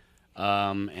shitty,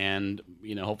 and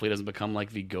hopefully it doesn't become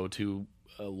like the go-to.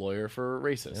 A lawyer for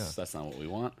racists. Yeah. That's not what we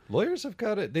want. Lawyers have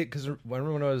got it because I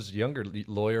remember when I was younger,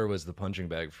 lawyer was the punching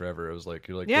bag forever. It was like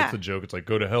what's the joke? It's like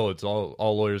go to hell. It's all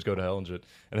lawyers go to hell and shit.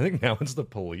 And I think now it's the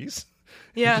police.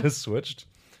 Yeah, just switched.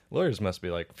 Lawyers must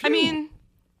be like. Phew. I mean,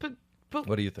 but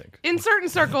what do you think? In certain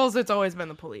circles, it's always been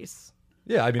the police.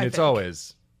 Yeah, I mean, it's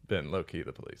always been low key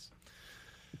the police.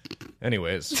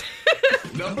 Anyways,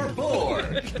 number 4.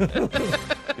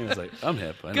 He was like, I'm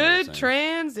hip. Good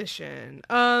transition.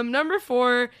 Number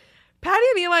 4. Patty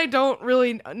and Eli don't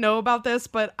really know about this,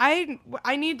 but I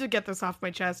need to get this off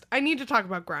my chest. I need to talk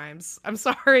about Grimes. I'm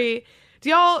sorry. Do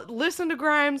y'all listen to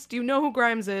Grimes? Do you know who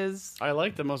Grimes is? I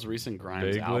like the most recent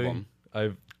Grimes album.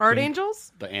 Art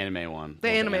Angels? The anime one. The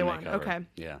anime one. Cover. Okay.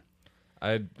 Yeah.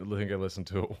 I think I listened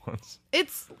to it once.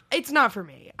 It's not for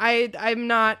me. I'm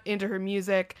not into her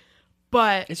music,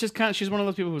 but it's just kind of she's one of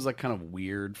those people who's like kind of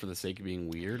weird for the sake of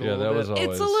being weird. Yeah, that was always.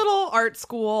 It's a little art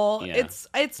school. Yeah.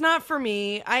 It's not for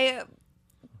me. A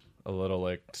little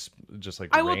like just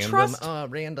like I will trust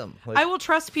random. Like, I will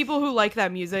trust people who like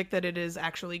that music that it is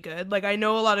actually good. Like I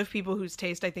know a lot of people whose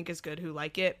taste I think is good who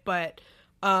like it, but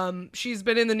she's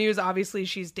been in the news. Obviously,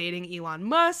 she's dating Elon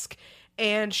Musk.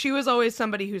 And she was always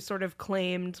somebody who sort of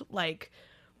claimed like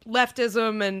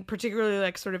leftism and particularly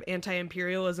like sort of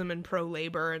anti-imperialism and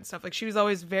pro-labor and stuff. Like she was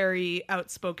always very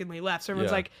outspokenly left. So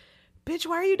everyone's like, bitch,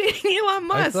 why are you dating Elon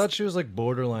Musk? I thought she was like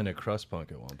borderline a crust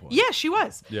punk at one point. Yeah, she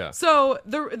was. Yeah. So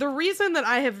the reason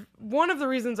that one of the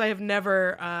reasons I have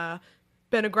never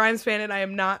been a Grimes fan and I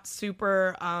am not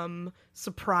super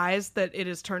surprised that it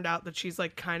has turned out that she's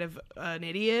like kind of an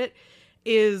idiot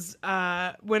is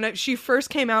when she first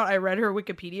came out, I read her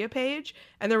Wikipedia page,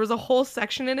 and there was a whole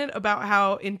section in it about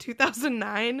how in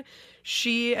 2009,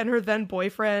 she and her then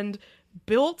boyfriend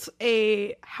built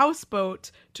a houseboat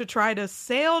to try to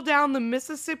sail down the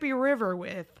Mississippi River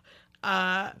with,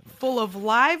 full of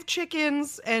live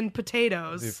chickens and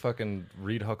potatoes. You fucking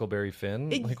read Huckleberry Finn?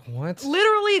 Like, what?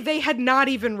 Literally, they had not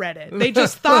even read it. They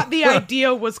just thought the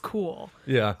idea was cool.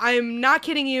 Yeah. I'm not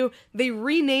kidding you. They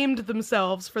renamed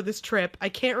themselves for this trip. I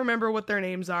can't remember what their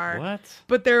names are. What?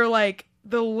 But they're like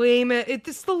the lamest.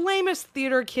 It's the lamest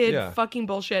theater kid Yeah. fucking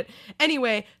bullshit.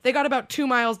 Anyway, they got about 2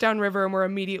 miles downriver and were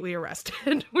immediately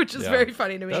arrested, which is very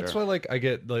funny to me. That's why, like, I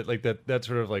get like that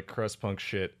sort of like crust punk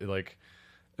shit. Like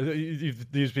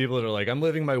these people that are like, I'm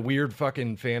living my weird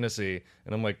fucking fantasy,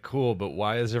 and I'm like, cool, but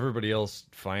why is everybody else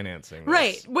financing this?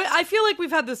 Right. I feel like we've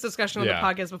had this discussion on the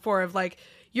podcast before of like,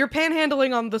 you're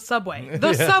panhandling on the subway.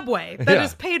 The subway that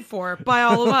is paid for by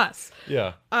all of us.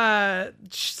 Yeah.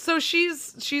 So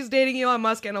she's dating Elon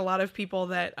Musk, and a lot of people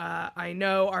that I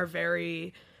know are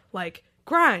very like,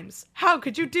 Grimes, how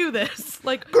could you do this?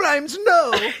 Like, Grimes,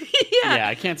 no. Yeah,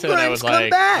 I can't say that I was come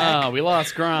like, back. oh, we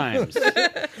lost Grimes.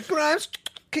 Grimes,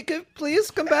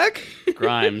 please come back.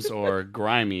 Grimes, or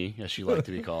Grimy, as she liked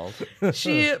to be called.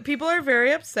 People are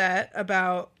very upset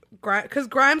about because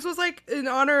Grimes was like in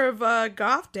honor of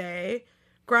Goth Day.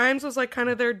 Grimes was like kind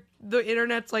of the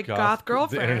internet's like goth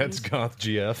girlfriend. The internet's goth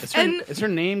GF. Is her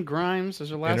name Grimes? Is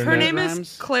her last name Her name Grimes?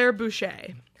 is Claire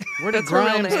Boucher. Where did That's her real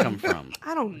Grimes name. come from?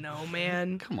 I don't know,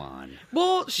 man. Come on.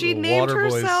 Well, she The named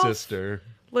Waterboy's herself. sister.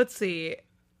 Let's see.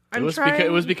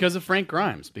 It was because of Frank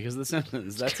Grimes, because of The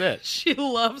Simpsons. That's it. She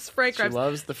loves Frank Grimes. She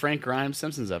loves the Frank Grimes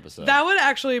Simpsons episode. That would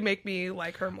actually make me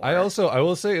like her more. I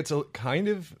will say it's a kind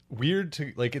of weird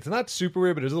to like. It's not super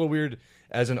weird, but it's a little weird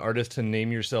as an artist to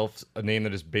name yourself a name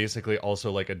that is basically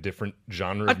also like a different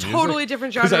genre. A of music. totally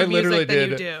different genre 'Cause I of music literally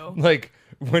than you did, do. Like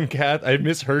when Kath, I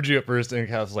misheard you at first, and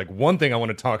Kath was like, "One thing I want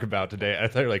to talk about today." I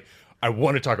thought you were like, "I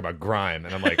want to talk about grime,"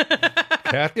 and I'm like,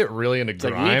 Kath get really into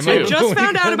like, me grime. too. I just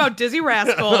found out about Dizzy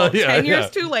Rascal. 10 years yeah.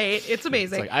 too late. It's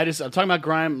amazing. It's like I'm talking about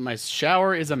grime. My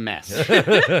shower is a mess.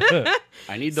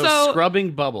 I need those So,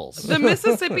 scrubbing bubbles. the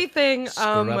Mississippi thing.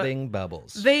 Scrubbing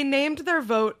bubbles. They named their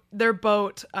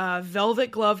boat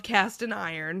Velvet Glove Cast in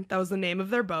Iron. That was the name of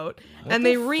their boat, and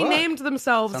they renamed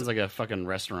themselves. Sounds like a fucking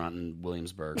restaurant in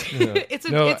Williamsburg. It's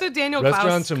a Daniel Klaus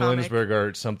Restaurants in comic. Williamsburg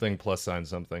are something plus sign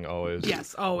something always.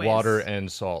 Yes, always. Water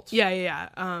and salt. Yeah.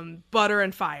 Butter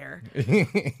and fire.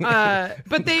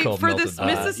 But they Called for this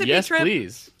melted butter. Mississippi yes, trip,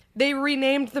 please. they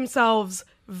renamed themselves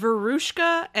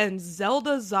Verushka and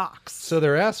Zelda Zox. So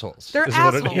they're assholes. They're is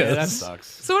what it assholes. Yeah, is. that sucks.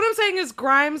 So what I'm saying is,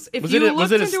 Grimes, if Was you it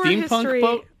looked a into her steampunk history,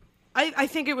 boat? I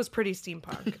think it was pretty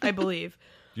steampunk. I believe.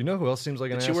 You know who else seems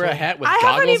like an Did she asshole? wear a hat with I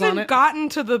haven't goggles on even it? gotten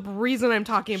to the reason I'm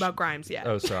talking about Grimes yet.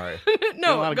 Oh, sorry. a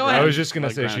No, lot of go Grimes. ahead. I was just gonna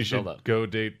Like say she Grimes should buildup. go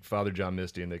date Father John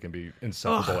Misty, and they can be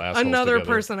insufferable Ugh, assholes another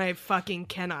together. person I fucking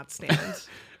cannot stand.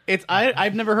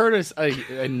 I've never heard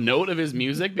a note of his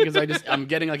music because I'm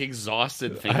getting like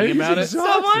exhausted thinking about it.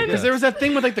 Someone- Because there was that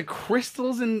thing with like the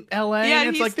crystals in L.A. Yeah, and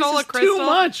it's he like stole this a is crystal. too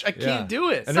much. I Yeah. can't do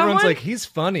it. And everyone's Someone- like, he's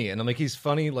funny, and I'm like, he's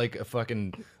funny like a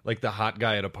fucking like the hot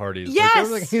guy at a party. It's Yes! like,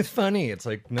 everyone's like, he's funny. It's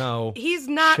like, no, He's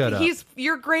not. Shut up.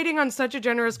 You're grading on such a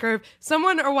generous curve.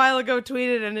 Someone a while ago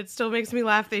tweeted, and it still makes me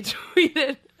laugh. They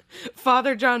tweeted,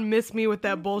 "Father John missed me with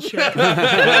that bullshit," which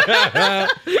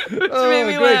made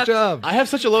me great laugh. job. I have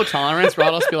such a low tolerance where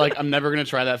I'll just be like, I'm never going to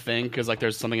try that thing because like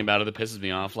there's something about it that pisses me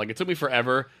off. Like it took me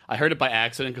forever. I heard it by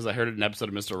accident because I heard it in an episode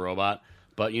of Mr. Robot.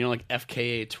 But you know, like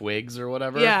FKA Twigs or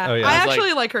whatever. Yeah, Oh, yeah. I I was actually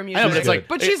like- like her I music, know, but it's like,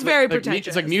 but she's very like, pretentious.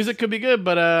 It's like music could be good,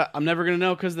 but I'm never gonna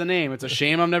know because the name. It's a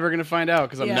shame I'm never gonna find out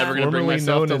because I'm Yeah. never gonna bring Formerly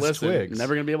myself to known as listen. Twigs.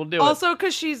 Never gonna be able to do it. Also,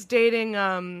 because she's dating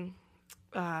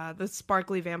the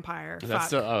sparkly vampire. Is that Fuck.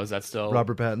 still? Oh, is that still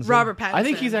Robert Pattinson. Robert Pattinson? I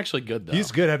think he's actually good though.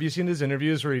 He's good. Have you seen his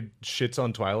interviews where he shits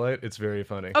on Twilight? It's very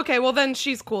funny. Okay, well then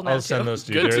she's cool now I'll too. send those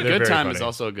to you. Good. They're Good very Time funny. is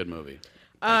also a good movie.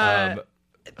 But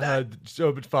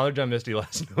Father John Misty,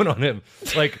 last note on him.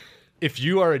 Like, if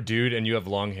you are a dude and you have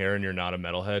long hair and you're not a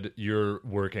metalhead, you're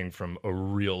working from a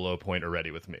real low point already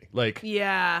with me. Like,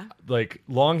 Yeah. like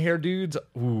long hair dudes,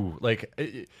 ooh, like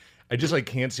I just like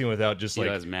can't see them without just You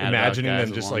like guys mad about imagining guys them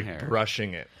with just long like hair.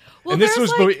 brushing it. Well, and this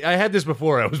there's, was like- I had this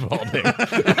before I was balding.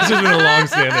 This isn't a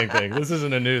long-standing thing. This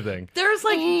isn't a new thing. There's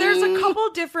a couple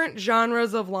different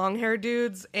genres of long hair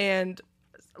dudes, and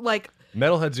like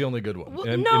Metalhead's the only good one. well,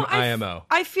 in no, IMO.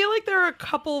 I feel like there are a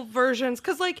couple versions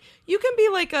because like you can be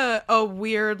like a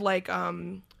weird like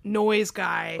noise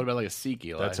guy. What about like a Sikh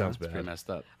Eli? That sounds That's bad. pretty messed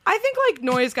up. I think like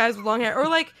noise guys with long hair or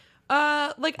like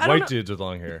I don't White know. dudes with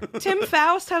long hair. Tim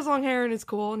Faust has long hair and is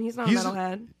cool, and he's not a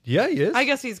metalhead. Yeah, he is. I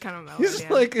guess he's kind of a metalhead. He's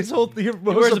yeah. like his whole. He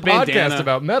wears hosts a a podcast bandana.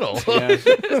 about metal. Yeah.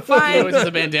 He Fine. always has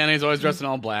a bandana. He's always dressed in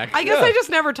all black. I guess I just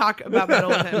never talk about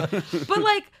metal with him. But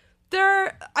like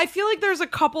I feel like there's a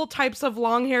couple types of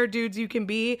long hair dudes you can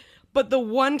be, but the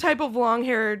one type of long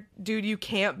hair dude you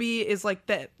can't be is like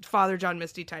the Father John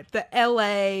Misty type, the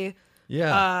LA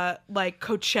Yeah. like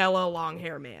Coachella long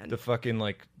hair man. The fucking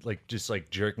like just like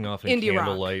jerking off in Indie rock.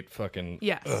 candlelight. Fucking.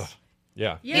 Yes. Ugh.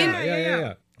 Yeah.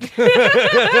 Yeah.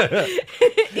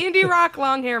 Indie rock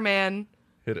long hair man.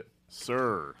 Hit it.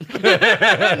 Sir.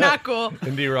 Not cool.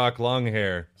 Indie Rock long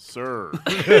hair. Sir.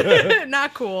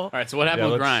 Not cool. All right, so what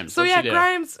happened with Grimes? So What'd she do?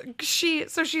 Grimes,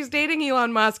 she's dating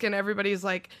Elon Musk, and everybody's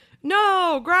like,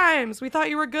 "No, Grimes, we thought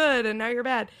you were good, and now you're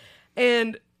bad."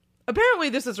 And apparently,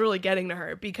 this is really getting to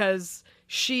her because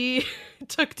she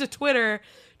took to Twitter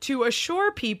to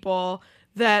assure people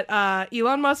that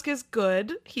Elon Musk is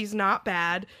good. He's not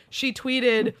bad. She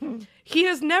tweeted, "He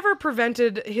has never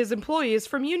prevented his employees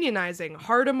from unionizing.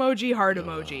 Heart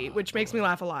emoji, which makes me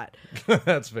laugh a lot.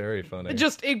 That's very funny.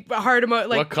 Just a heart emoji.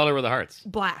 Like, what color were the hearts?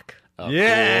 Black. Oh,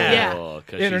 Yeah. cool.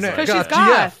 Internet. Because she's got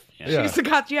goth. GF. She's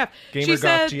got GF. Gamer She got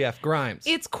said, GF Grimes.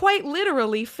 "It's quite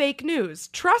literally fake news.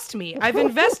 Trust me, I've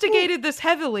investigated this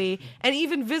heavily and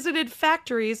even visited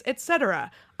factories,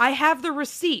 etc. I have the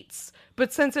receipts.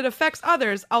 But since it affects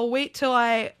others, I'll wait till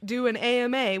I do an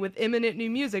AMA with imminent new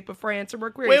music before I answer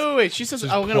more queries." Wait. She says,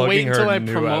 Just I'm going to wait plugging until her I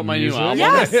new promote my new music. album.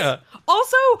 Yes. Yeah.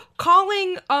 Also,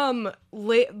 calling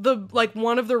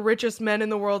one of the richest men in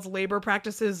the world's labor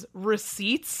practices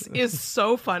receipts is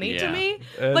so funny to Yeah. me.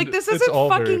 And Like, this it's isn't all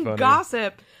very fucking funny.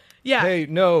 gossip. Yeah. Hey,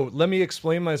 no, let me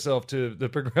explain myself to the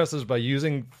progressives by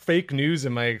using fake news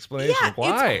in my explanation. Yeah,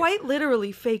 Why? it's quite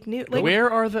literally fake news. Like,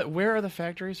 Where are the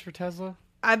factories for Tesla?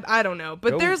 I don't know,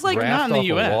 but Go there's like raft not in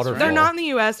the off a US, right? waterfall. they're not in the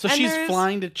U.S. So and she's there's-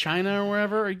 flying to China or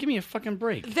wherever? Give me a fucking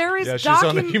break. There is Yeah, she's on a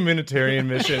document. humanitarian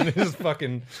mission. It's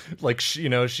fucking like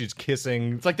she's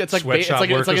kissing. It's like it's like sweatshop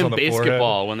it's like workers in on the forehead.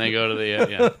 basketball when they go to the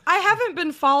yeah. I haven't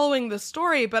been following the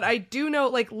story, but I do know,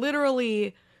 like,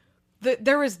 literally,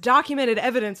 there is documented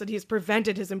evidence that he's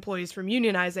prevented his employees from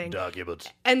unionizing. Documents.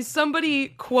 And somebody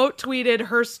quote tweeted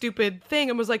her stupid thing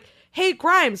and was like, "Hey,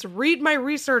 Grimes, read my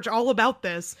research all about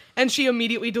this." And she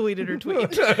immediately deleted her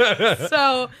tweet.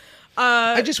 So,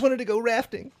 I just wanted to go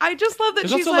rafting. I just love that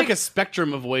There's she's also like, like a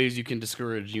spectrum of ways you can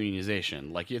discourage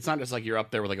unionization. Like it's not just like you're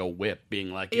up there with like a whip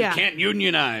being like, you Yeah. can't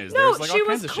unionize. no, There's, like, all she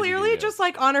kinds was of shit you can clearly do. just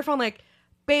like on her phone, like,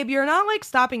 "Babe, you're not like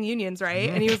stopping unions, right?"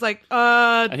 And he was like,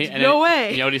 And no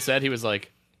way. You know what he said? He was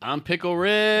like, "I'm Pickle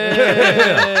Rick."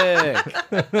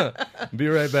 Be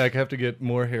right back. Have to get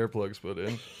more hair plugs put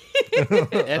in.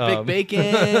 Epic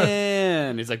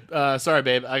bacon. He's like, "Sorry,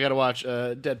 babe, I gotta watch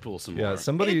Deadpool some more." Yeah,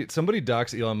 somebody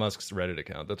docs Elon Musk's Reddit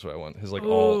account. That's what I want. His like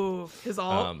all. Ooh, his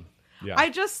all. Yeah. I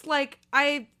just like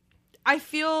I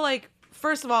feel like,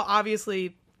 first of all,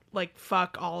 obviously, like,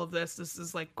 fuck all of this. This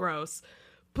is like gross.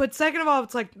 But second of all,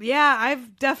 it's like, yeah,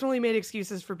 I've definitely made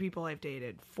excuses for people I've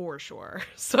dated, for sure.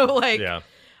 So like, Yeah.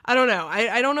 I don't know.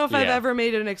 I don't know if I've Yeah. ever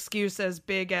made an excuse as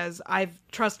big as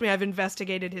trust me, I've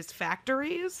investigated his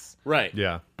factories. Right.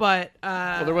 Yeah. But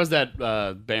Well, there was that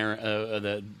baron,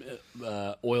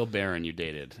 the oil baron you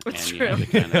dated. That's and you had true.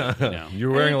 to kinda, you know. You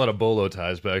were wearing a lot of bolo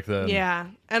ties back then. yeah,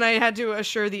 and I had to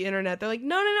assure the internet. They're like,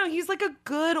 no, he's like a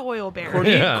good oil baron.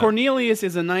 Yeah. Cornelius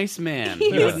is a nice man. He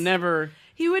Yes. would never.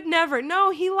 He would never. No,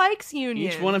 he likes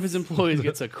unions. Each one of his employees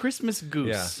gets a Christmas Yeah,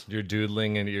 goose. you're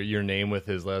doodling and your name with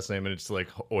his last name, and it's like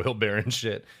oil baron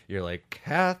shit. You're like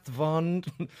Kath von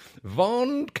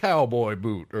Cowboy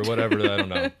Boot or whatever. I don't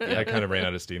know. I kind of ran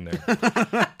out of steam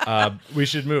there. We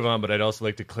should move on, but I'd also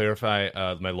like to clarify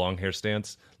my long hair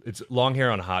stance. It's long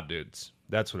hair on hot dudes.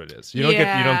 That's what it is. You don't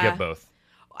get both.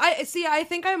 I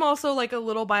think I'm also like a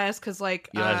little biased because like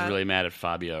You guys are really mad at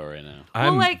Fabio right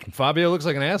now. Fabio looks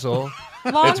like an asshole.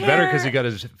 Long It's better because hair- he got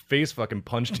his face fucking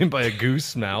punched in by a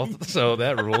goose mouth, so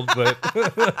that ruled. But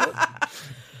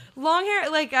long hair,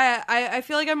 like I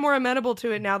feel like I'm more amenable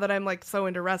to it now that I'm like so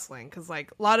into wrestling because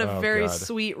like a lot of Oh, very God.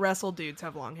 sweet wrestle dudes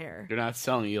have long hair. You're not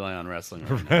selling Eli on wrestling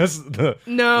right now.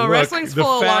 No, wrestling's full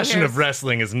of The long fashion hairs. of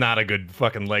wrestling is not a good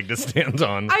fucking leg to stand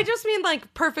on. I just mean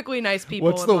like perfectly nice people.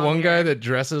 What's with the long one hair. guy that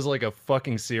dresses like a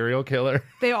fucking serial killer?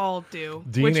 They all do.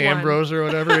 Dean Which one? Ambrose or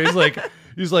whatever.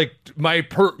 He's like my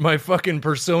fucking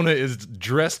persona is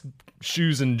dressed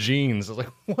shoes and jeans. I was like,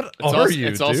 what are you?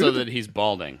 It's dude? also that he's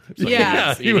balding. So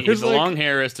Yeah. he wears, the like- long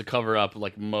hair is to cover up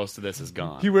like most of this is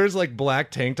gone. He wears like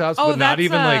black tank tops, Oh, but not that's,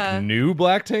 even like new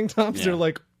black tank tops. Yeah. They're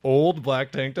like old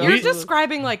black tank tops. You're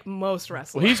describing like most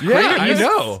wrestlers. Well, he's Yeah, crazy. I He's-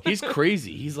 know. He's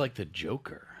crazy. He's like the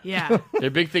Joker. Yeah.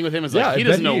 Their big thing with him is Yeah, like he I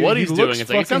doesn't bet know he- what he he's looks doing. It's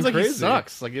like it sounds like fucking he crazy.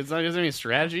 sucks. Like it's not. There's any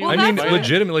strategy. Well, I that's mean, what-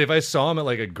 legitimately, if I saw him at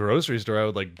like a grocery store, I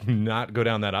would like not go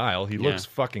down that aisle. He Yeah. looks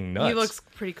fucking nuts. He looks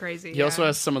pretty crazy. He also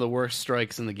has some of the worst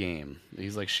strikes in the game.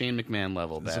 He's like Shane McMahon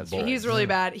level bad. He's really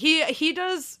bad. He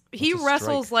does He What's a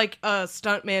wrestles strike? like a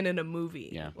stuntman in a movie.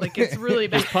 Yeah. Like, it's really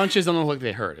His bad. punches don't look like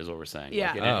they hurt, is what we're saying.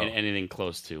 Yeah. Like, Oh. anything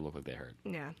close to look like they hurt.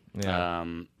 Yeah. Yeah.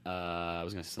 I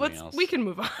was going to say something else. We can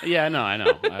move on. Yeah, no, I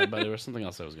know. But there was something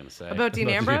else I was going to say. About Dean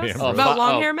About Dean Ambrose? Ambrose. About Fa-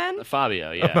 long hair men?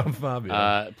 Fabio, yeah.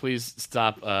 Fabio. Please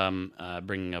stop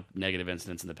bringing up negative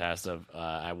incidents in the past of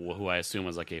who I assume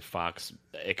is like a Fox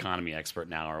economy expert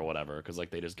now or whatever, because like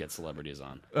they just get celebrities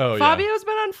on. Oh, yeah. Fabio's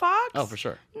been on Fox? Oh, for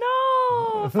sure.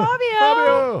 No,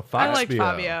 Fabio. Fabio. I liked Foxbio.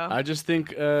 Fabio. I just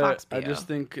think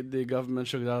Foxbio. the government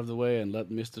should get out of the way and let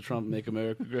Mr. Trump make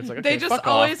America great. It's like, They okay, just fuck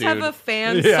always off, have dude. a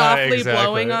fan Yeah, softly exactly.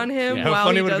 blowing on him Yeah. How while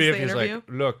funny he would it does be the if he's interview. like,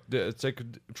 look, it's like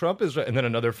Trump is right, and then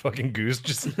another fucking goose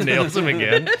just nails him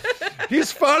again.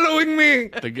 He's following me.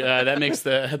 That makes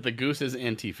the goose is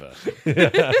Antifa.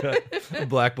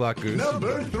 Black goose.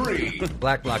 Number 3.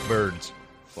 Black birds.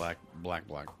 Black.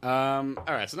 All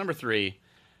right, so number 3.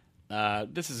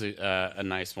 This is a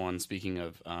nice one. Speaking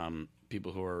of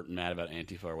people who are mad about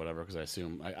Antifa or whatever, because I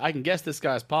assume I can guess this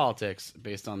guy's politics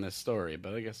based on this story,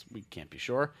 but I guess we can't be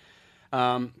sure.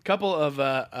 Couple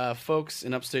of folks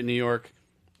in upstate New York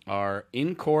are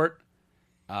in court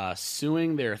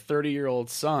suing their 30-year-old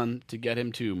son to get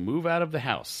him to move out of the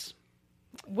house.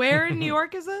 Where in New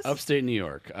York is this? Upstate New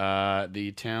York.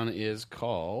 The town is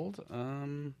called.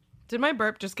 Did my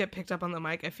burp just get picked up on the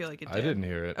mic? I feel like it did. I didn't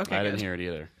hear it. Okay, I good. didn't hear it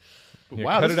either. Here,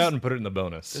 Wow, cut this it out is- and put it in the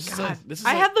bonus. This is God, like, this is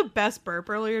I like, had the best burp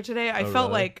earlier today. I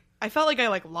felt really? like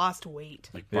I lost weight.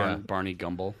 like Yeah. Barney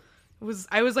Gumble.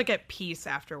 I was like at peace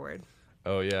afterward.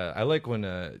 Oh yeah, I like when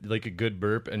like a good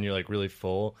burp and you're like really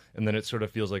full, and then it sort of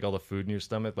feels like all the food in your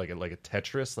stomach, like a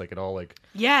Tetris, like it all like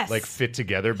Yes. fit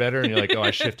together better, and you're like, oh,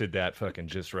 I shifted that fucking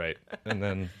just right, and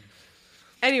then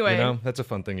Anyway, you know that's a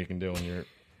fun thing you can do when you're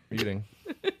eating.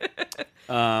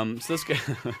 So this guy,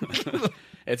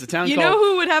 it's a town you called. know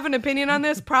who would have an opinion on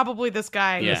this? Probably this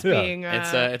guy Yeah. who's being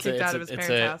it's kicked out of his parents'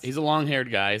 house. He's a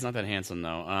long-haired guy. He's not that handsome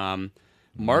though.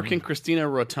 Mark and Christina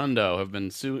Rotundo have been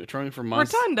trying for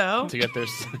months Rotundo? to get their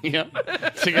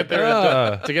to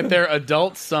get their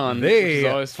adult son. which is They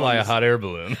always fly fun a hot air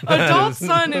balloon. Adult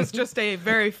son is just a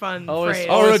very fun Always- phrase.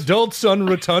 always- Our adult son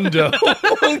Rotundo. Get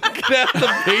out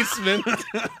the basement.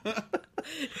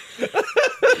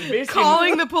 Basically,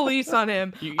 Calling the police on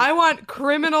him. I want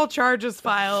criminal charges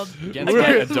filed against my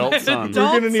against adult my son.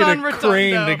 adult We're gonna need son a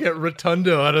crane Rotundo. to get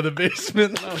Rotundo out of the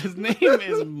basement. No, his name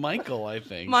is Michael, I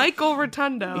think. Michael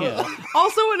Rotundo. Yeah.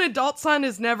 Also, an adult son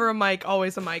is never a Mike,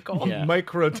 always a Michael. Yeah.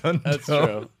 Mike Rotundo. That's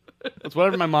true. It's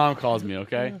whatever my mom calls me.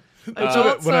 Okay. That's Adult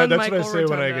what, when I, son that's Michael what I say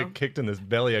when I Rotundo. get kicked in this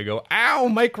belly. I go, "Ow,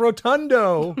 Mike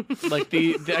Rotundo!" Like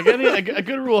a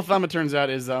good rule of thumb, it turns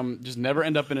out, is just never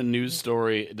end up in a news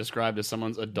story described as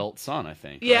someone's adult son. I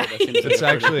think. Yeah. Right? That seems to be It's a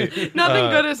pretty- actually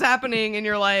Nothing good is happening in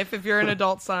your life if you're an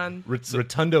adult son.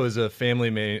 Rotundo is a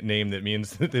family name that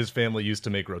means that his family used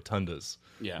to make rotundas.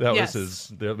 Yeah. that Yes.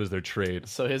 that was their trade.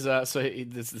 So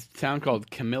this town called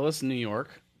Camillus, New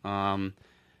York, and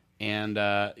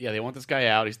they want this guy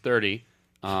out. He's 30.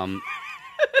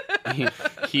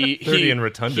 He 30 in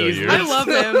Rotundo he's years. I love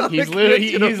him. He's can't lived,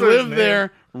 get over he's his lived name.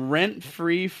 there rent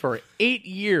free for 8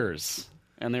 years,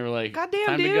 and they were like, Goddamn,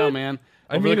 "Time to dude. go, man."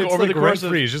 I mean, it's over like the course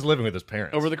rent free. He's just living with his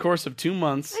parents. over the course of 2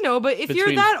 months. I know, but if you're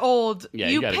Between- that old, Yeah,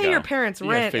 you you gotta pay go. your parents You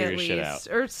gotta rent figure at your shit least,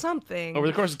 or something. Over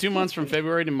the course of 2 months, from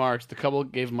February to March, the couple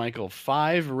gave Michael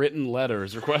 5 written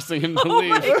letters requesting him to oh leave.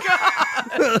 my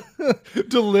god!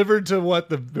 Delivered to what,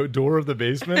 the door of the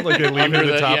basement? Like they leave Under it at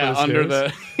the the top yeah, of the under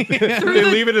stairs. the They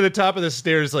leave it at the top of the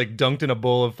stairs, like dunked in a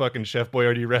bowl of fucking Chef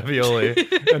Boyardee ravioli,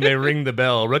 and they ring the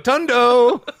bell.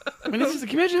 Rotundo. I mean, can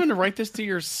you imagine having to write this to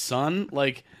your son?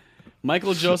 Like,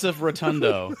 Michael Joseph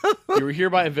Rotundo, you were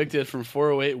hereby evicted from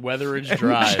 408 Weatheridge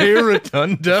Drive. Jay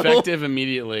Rotundo. Effective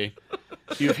immediately.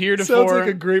 You've Sounds heretofore, like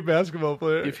a great basketball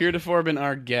player. you've heretofore been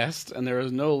our guest, and there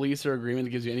is no lease or agreement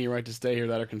that gives you any right to stay here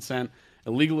without our consent.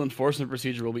 A legal enforcement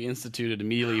procedure will be instituted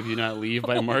immediately if you do not leave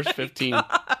by March 15th.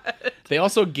 They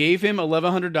also gave him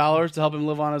 $1,100 to help him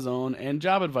live on his own and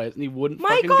job advice, and he wouldn't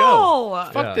fucking go.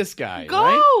 Michael! Fuck Yeah. this guy, Go!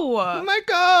 right?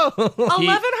 Michael.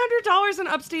 $1,100 in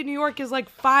upstate New York is like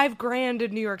 $5,000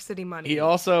 in New York City money. He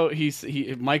also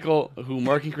Michael, who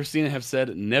Mark and Christina have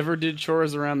said never did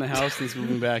chores around the house since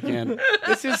moving back in.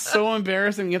 This is so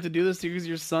embarrassing. You have to do this because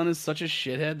your son is such a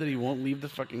shithead that he won't leave the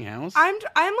fucking house. I'm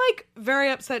like very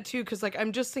upset too because like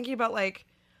I'm just thinking about like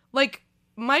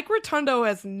Mike Rotundo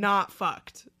has not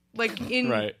fucked like in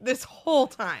Right. this whole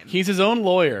time. He's his own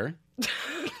lawyer.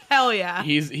 Hell yeah.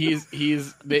 He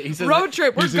says Road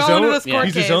trip. We're He's his going own, to this court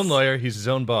he's case. his own lawyer. He's his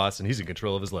own boss, and he's in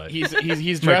control of his life. He's Mike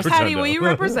dressed. Patty, Rotundo. will you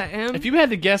represent him? If you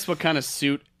had to guess what kind of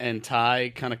suit and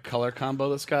tie kind of color combo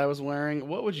this guy was wearing,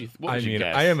 what would you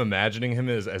guess? I am imagining him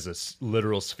as a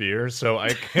literal sphere, so I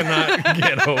cannot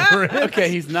get over it. Okay,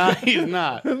 he's not.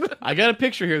 I got a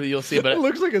picture here that you'll see, but It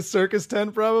looks like a circus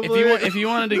tent, probably. if you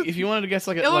wanted to guess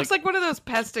like It looks like one of those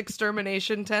pest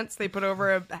extermination tents they put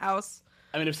over a house.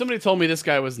 I mean, if somebody told me this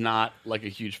guy was not like a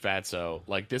huge fatso,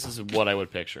 like this is what I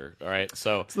would picture. All right,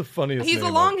 so It's the funniest. He's a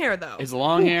name long hair though. he's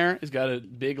long hair. He's got a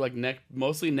big like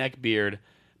mostly neck beard,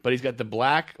 but he's got the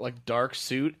black like dark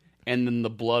suit and then the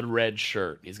blood red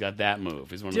shirt. He's got that move.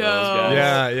 He's one of those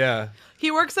guys. Yeah. He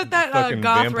works at that Fucking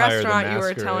goth Vampire the restaurant you were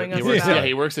Masquerade. telling us He works, about. yeah,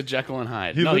 he works at Jekyll and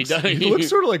Hyde. He looks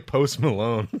sort of like Post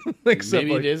Malone. Except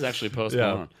Maybe like, it is actually Post Yeah.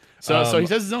 Malone. So he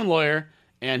says his own lawyer,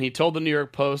 and he told the New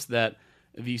York Post that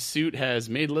the suit has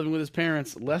made living with his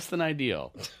parents less than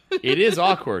ideal. It is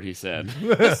awkward, he said.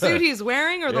 The suit he's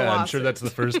wearing or the Yeah, lawsuit? I'm sure that's the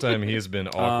first time he has been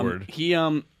awkward. He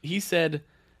said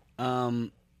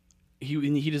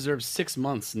he deserves 6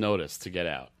 months notice to get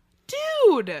out.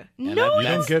 Dude, no, you don't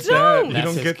you get don't. that. You That's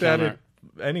don't his get that counter.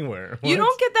 anywhere. You What?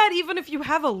 don't get that even if you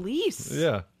have a lease.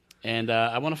 Yeah. And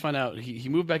I want to find out. He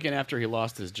moved back in after he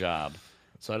lost his job.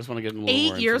 So I just want to get a little 8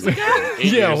 more years information. ago? 8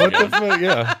 Yeah. years What ago. the fuck?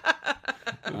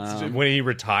 Yeah. When he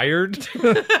retired.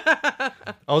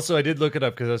 Also, I did look it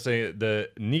up because I was saying the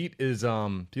NEET is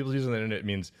people using the internet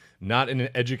means not in an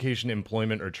education,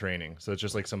 employment, or training. So it's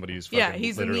just like somebody who's fucking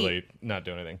he's a literally NEET. not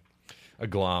doing anything. A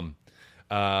glom.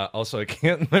 Also, I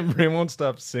can't. My brain won't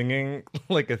stop singing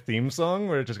like a theme song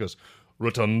where it just goes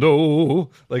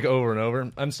Rotundo like over and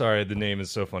over. I'm sorry, the name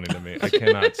is so funny to me. I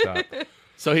cannot stop.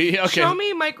 So Show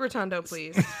me Mike Rotundo,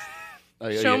 please.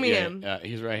 Show me him.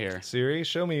 He's right here. Siri,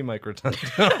 show me Mike Rotundo.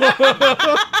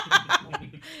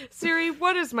 Siri,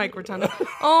 what is Mike Rotundo?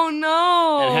 Oh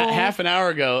no! And half an hour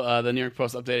ago, the New York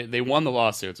Post updated they won the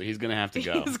lawsuit, so he's going to have to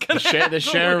go. He's gonna have The to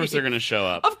sheriffs leave. are going to show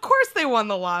up. Of course they won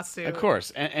the lawsuit. Of course,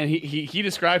 and he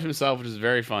described himself, which is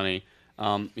very funny.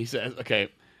 He says, "Okay,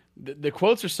 the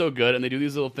quotes are so good, and they do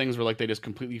these little things where like they just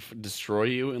completely destroy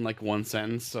you in like one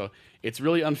sentence. So it's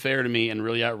really unfair to me and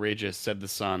really outrageous," said the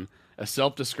Sun, a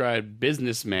self-described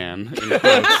businessman in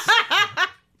quotes,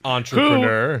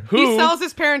 Entrepreneur. He sells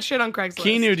his parents' shit on Craigslist.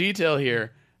 Key new detail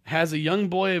here: has a young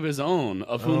boy of his own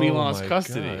of whom he Oh lost my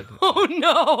custody. God. Oh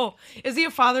no! Is he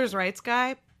a father's rights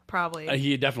guy? Probably.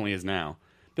 He definitely is now.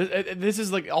 This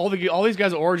is like all these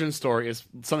guys' origin story is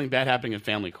something bad happening in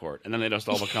family court, and then they just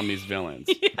all become these villains.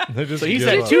 They just So he give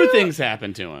said up. two things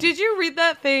happened to him. Did you read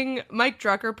that thing? Mike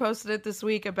Drucker posted it this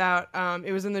week about.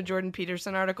 It was in the Jordan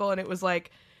Peterson article, and it was like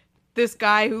this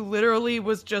guy who literally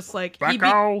was just like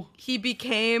Bucko. he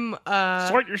became.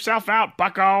 Sort yourself out,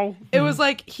 Bucko. It was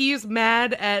like he's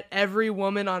mad at every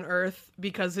woman on earth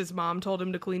because his mom told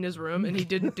him to clean his room, and he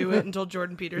didn't do it until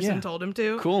Jordan Peterson Yeah. told him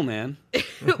to. Cool, man.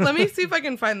 Let me see if I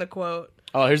can find the quote.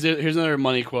 Oh, here's another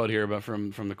money quote here about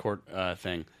from the court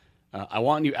thing. I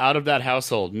want you out of that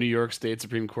household, New York State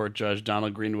Supreme Court Judge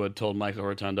Donald Greenwood told Michael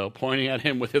Rotundo, pointing at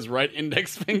him with his right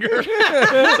index finger.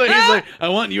 So he's like, I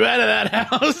want you out of that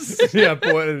house. Yeah,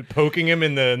 poking him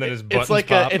in and then his buttons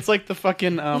pop. It's like the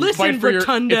fucking Listen, fight for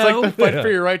Rotundo. It's like the fight Yeah. for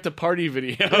your right to party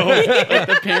video. Like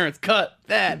the parents cut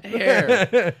that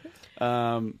hair.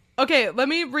 Okay, let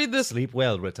me read this Sleep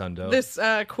well, Rotundo. this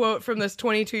quote from this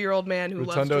 22-year-old man who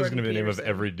loves Rotundo is Jordan going to be the name of Peterson.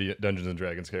 every Dungeons and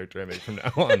Dragons character I make from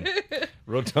now on.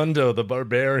 Rotundo, the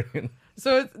barbarian.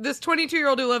 So this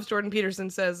 22-year-old who loves Jordan Peterson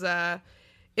says,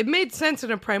 it made sense in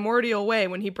a primordial way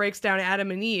when he breaks down Adam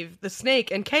and Eve, the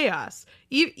snake, and chaos.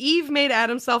 Eve made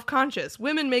Adam self-conscious.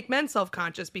 Women make men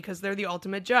self-conscious because they're the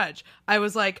ultimate judge. I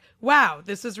was like, wow,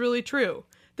 this is really true.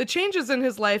 The changes in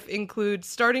his life include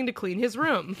starting to clean his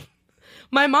room.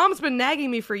 My mom's been nagging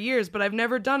me for years, but I've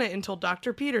never done it until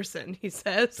Dr. Peterson, he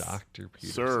says. Dr.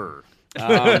 Peterson.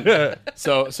 Sir.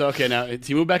 So okay, now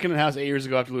he moved back into the house 8 years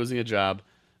ago after losing a job.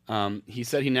 He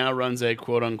said he now runs a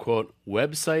quote-unquote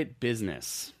website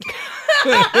business.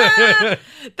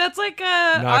 That's like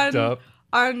Knocked up.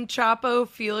 on Chapo,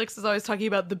 Felix is always talking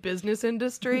about the business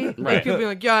industry. Like Right. people being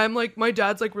like, yeah, I'm like, my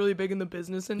dad's like really big in the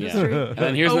business industry. And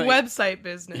then here's a another- website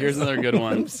business. Here's another good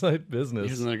one. Website business.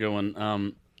 Here's another good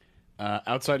one.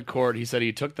 Outside court, he said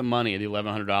he took the money, the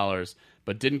 $1,100,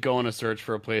 but didn't go on a search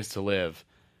for a place to live.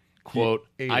 Quote,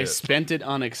 He ate I it. spent it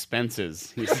on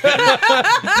expenses. He said.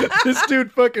 This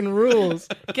dude fucking rules.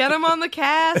 Get him on the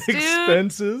cast, dude.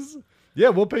 Expenses. Yeah,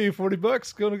 we'll pay you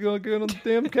 $40. Go on the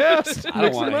damn cast. I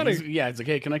Make don't some want money. It's like,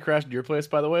 hey, can I crash at your place,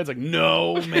 by the way? It's like,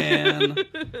 no, man.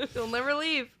 He'll never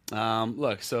leave.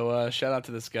 Look, so shout out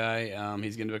to this guy.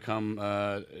 He's going to become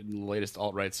the latest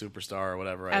alt-right superstar or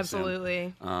whatever. I assume.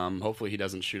 Absolutely. Hopefully he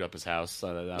doesn't shoot up his house.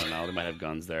 I don't know. They might have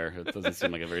guns there. It doesn't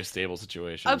seem like a very stable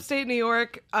situation. Upstate New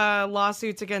York,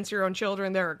 lawsuits against your own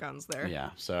children. There are guns there.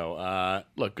 Yeah. So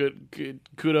look, good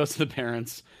kudos to the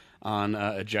parents on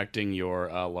ejecting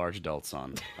your large adult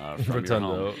son from your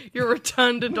home. Your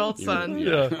rotund adult son.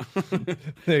 Yeah.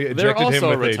 They ejected him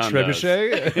also with a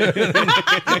rotundas.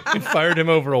 trebuchet and fired him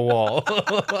over a wall.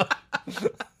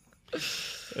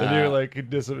 And you're like, he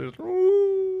disappears.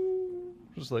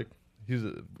 Just like, he's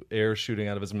air shooting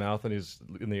out of his mouth and he's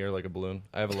in the air like a balloon.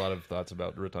 I have a lot of thoughts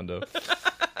about Rotundo.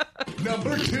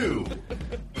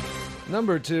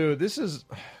 Number two, this is...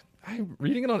 I'm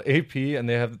reading it on AP, and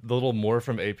they have the little more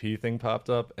from AP thing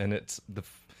popped up, and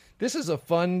this is a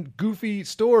fun, goofy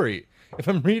story. If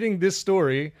I'm reading this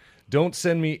story, don't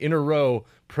send me in a row,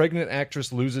 pregnant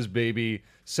actress loses baby,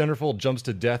 centerfold jumps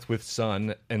to death with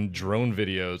son, and drone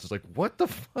videos. It's like, what the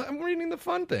fuck? I'm reading the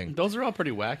fun thing. Those are all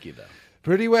pretty wacky, though.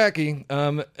 Pretty wacky.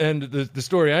 And the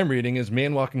story I'm reading is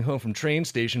man walking home from train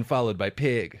station followed by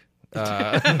pig. Who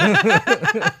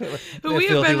we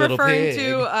have been referring pig.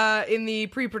 to in the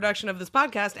pre-production of this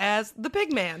podcast as the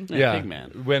Pigman. Yeah,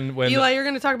 Pigman. When Eli, you're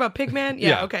going to talk about Pigman?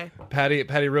 Yeah, okay.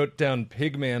 Patty wrote down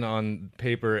Pigman on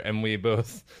paper, and we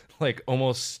both like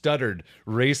almost stuttered,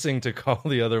 racing to call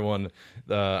the other one.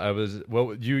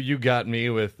 You got me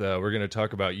with we're going to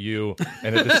talk about you,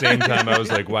 and at the same time I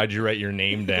was like, why'd you write your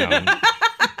name down?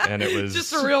 And it was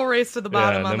just a real race to the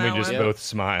bottom on and that then we just one. both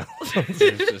smiled.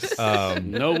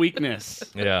 No weakness.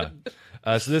 Yeah.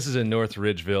 So this is in North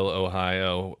Ridgeville,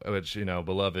 Ohio, which,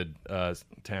 beloved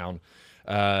town.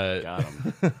 Got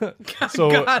him.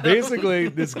 So basically,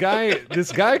 this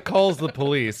guy calls the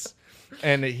police,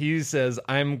 and he says,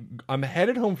 "I'm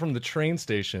headed home from the train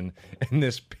station, and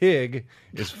this pig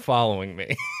is following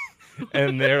me."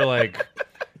 And they're like,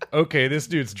 "Okay, this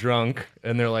dude's drunk,"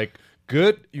 and they're like,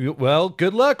 good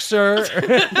luck, sir.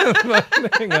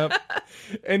 Hang up.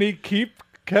 And he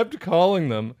kept calling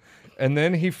them, and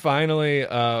then he finally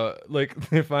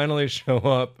they finally show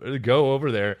up, go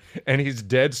over there, and he's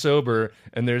dead sober,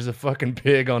 and there's a fucking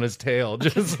pig on his tail,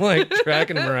 just like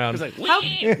tracking him around. He's like,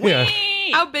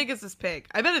 How big is this pig?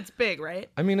 I bet it's big, right?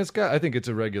 I mean, I think it's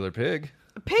a regular pig.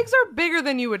 Pigs are bigger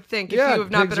than you would think if you have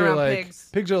not been around pigs.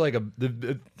 Pigs are like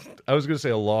I was going to say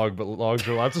a log, but logs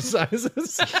are lots of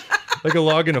sizes. Like a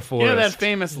log in a forest. You know that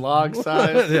famous log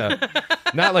size? Yeah.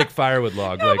 Not like firewood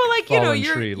log, No, but like, fallen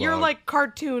you're tree log. you're like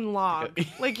cartoon log.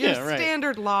 Like your Yeah, right.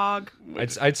 standard log.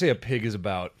 I'd say a pig is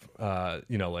about,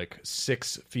 like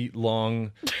 6 feet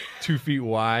long, 2 feet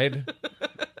wide.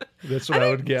 That's what I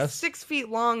would guess. 6 feet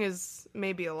long is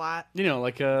maybe a lot.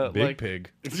 Like a Big pig.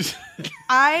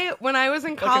 When I was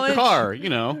in college, like a car,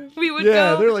 we would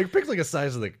Yeah, go. they're like pigs, like the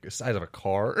size of a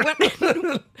car.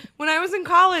 When I was in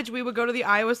college, we would go to the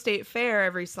Iowa State Fair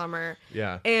every summer.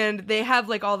 Yeah. And they have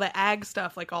like all the ag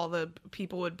stuff, like all the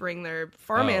people would bring their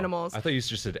farm animals. I thought you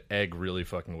just said egg really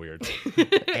fucking weird.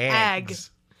 Ag.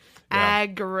 Eggs.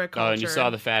 Agriculture. Oh, and you saw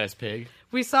the fattest pig?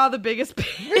 We saw the biggest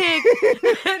pig.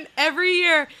 And every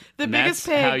year, the And biggest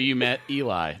that's pig. how you met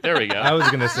Eli. There we go. I was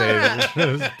going to say it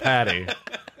was Patty.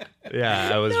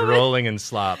 Yeah, I was rolling in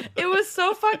slop. It was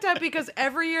so fucked up because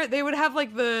every year they would have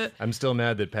like the I'm still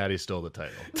mad that Patty stole the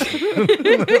title.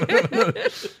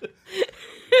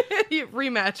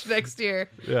 rematch next year.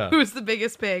 Yeah. Who's the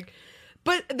biggest pig?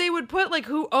 But they would put like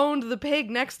who owned the pig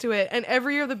next to it, and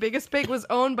every year the biggest pig was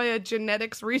owned by a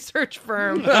genetics research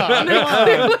firm. And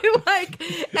they literally like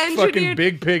Fucking engineered.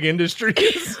 Big Pig Industries.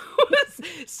 It was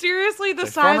seriously the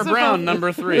Like size Farmer of Brown, a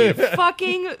number 3.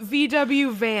 fucking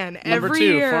VW van. Number every 2,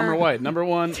 year. Farmer White. Number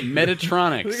 1,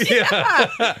 Metatronics.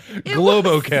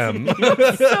 Globochem. It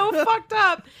was so fucked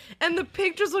up. And the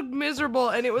pig just looked miserable,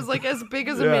 and it was like as big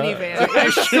as a minivan. It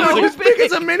was so As big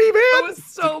as a minivan? It was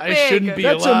so I big. shouldn't be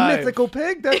That's alive. a mythical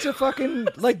pig. That's a fucking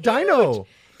like dino.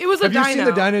 It was a Have dino. you seen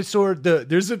the dinosaur?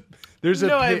 There's a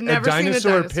No, I've never seen a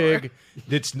dinosaur dinosaur. pig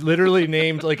that's literally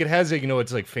named like it has a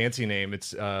it's like fancy name.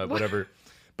 It's whatever.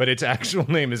 But its actual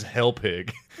name is Hell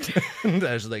Pig.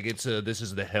 That's like this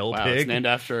is the Hell Wow, Pig. it's named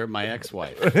after my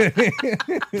ex-wife.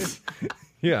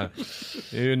 Yeah,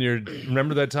 and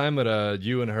remember that time that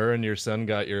you and her and your son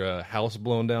got your house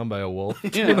blown down by a wolf?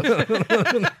 Yeah.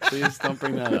 Please don't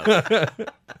bring that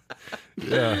up.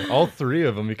 Yeah, all three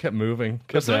of them. He kept moving.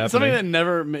 Kept happening. Something that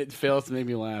never fails to make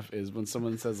me laugh is when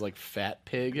someone says like "fat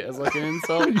pig" as like an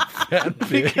insult. Fat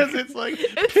pig. Because it's like,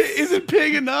 isn't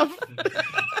pig enough?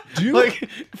 Do you Like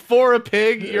for a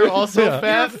pig, you're also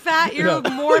fat. You're fat. You're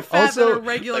more fat Also, than a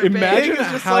regular imagine pig. Pig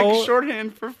is just how- like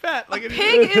shorthand for fat. Like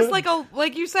Pig is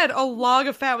like you said, a log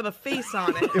of fat with a face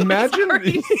on it. Imagine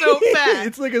He's so fat.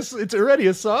 It's like it's already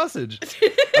a sausage.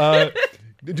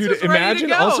 Dude, just ready to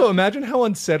go. imagine how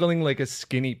unsettling like a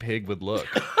skinny pig would look.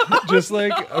 Just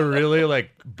like a really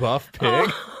like buff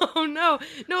pig. Oh no,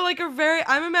 like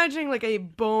I'm imagining like a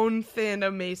bone thin,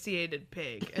 emaciated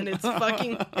pig, and it's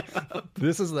fucking.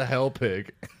 This is the hell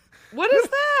pig. What is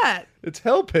that? It's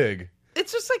hell pig.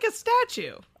 It's just like a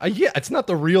statue. Yeah, it's not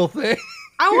the real thing.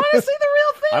 I want to see the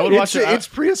real thing. I would watch it. It's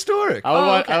prehistoric. I would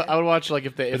watch. okay. I would watch like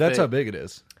if they. But that's how big it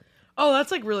is. Oh,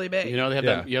 that's like really big. You know, they have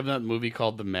Yeah. that. You have that movie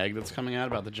called The Meg that's coming out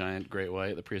about the giant great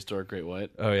white, the prehistoric great white.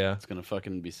 Oh yeah, It's gonna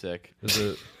fucking be sick. there's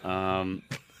a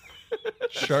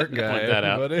Shark guy. Point that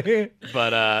out. everybody.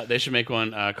 But they should make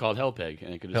one called Hell Pig,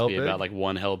 and it could just Hell be Pig? about like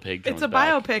one hell pig. It's a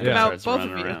back biopic and about starts both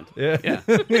running of you. around. Yeah. Yeah.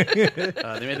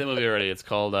 They made that movie already. It's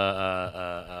called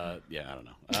yeah, I don't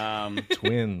know.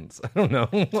 Twins. I don't know.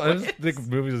 I just think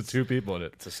movies with two people in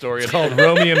it. It's a story It's of called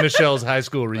Romeo and Michelle's high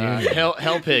school reunion.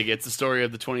 Hell Pig. It's the story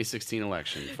of the 2016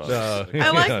 election, folks. I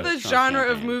like Yeah. the Trump genre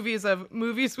of campaign.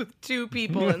 movies with two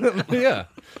people in them. Yeah,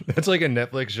 that's like a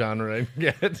Netflix genre. I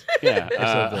get.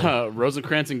 Yeah,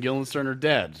 Rosencrantz and Guildenstern are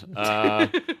dead.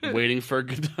 Waiting for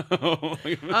Godot.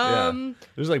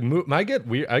 There's like I get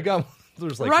weird. I got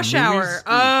there's like Rush movies-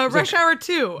 Hour, Rush Hour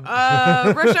 2,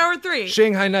 Rush Hour 3.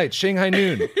 Shanghai Night, Shanghai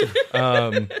Noon,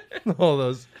 all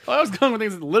those. Well, I was going with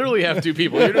things that literally have two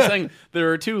people. You're just saying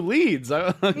there are two leads.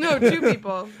 No, two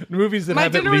people. Movies that My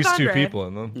have at Dinner with least two Andre. people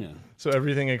in them. Yeah. So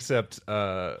everything except Tell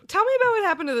me about what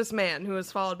happened to this man who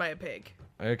was followed by a pig.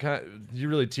 you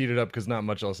really teed it up because not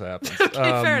much else happens. Okay,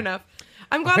 fair enough.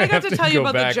 I'm glad I got have to to tell you go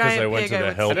about the back 'cause I giant went pig. to I the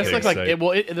would hell say. I just pig look like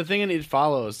site. the thing it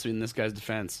follows in this guy's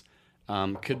defense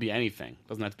could be anything.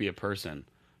 Doesn't have to be a person.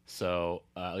 So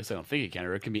at least I don't think it can,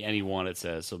 or it can be anyone. It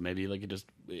says so. Maybe like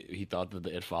he thought that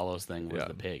the it follows thing was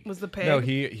the pig. Was the pig? No,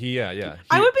 yeah.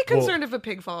 I would be concerned if a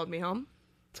pig followed me home.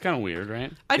 It's kind of weird,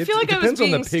 right? I'd feel like I was depends on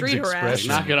the being pig's street harassed. expression.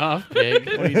 Knock it off, pig.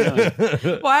 What are you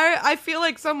doing? Why? I feel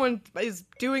like someone is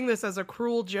doing this as a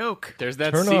cruel joke. There's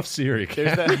that. Turn off Siri.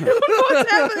 There's that.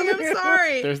 What's happening? I'm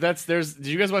sorry. There's. Did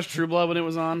you guys watch True Blood when it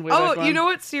was on? Way back Oh, when? you know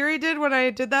what Siri did when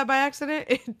I did that by accident?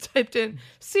 It typed in,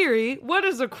 Siri, what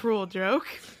is a cruel joke?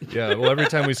 Yeah, well, every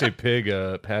time we say pig,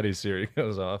 Patty's Siri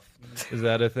goes off. Is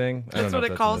that a thing? I That's don't know what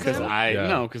if it calls a thing.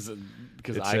 him?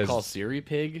 Because It I says- call Siri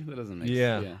pig. That doesn't make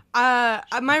Yeah. sense.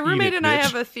 Yeah. My roommate it, and I bitch.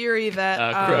 have a theory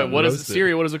that What is roasted.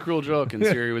 Siri? What is a cruel joke? And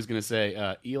Siri was going to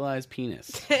say Eli's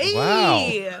penis. Hey!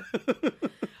 Wow.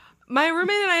 My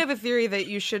roommate and I have a theory that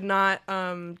you should not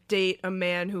date a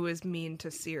man who is mean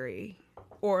to Siri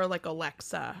or like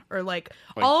Alexa or like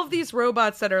all of these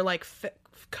robots that are like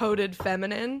coded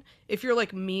feminine. If you're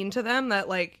like mean to them, that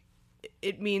like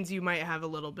it means you might have a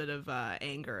little bit of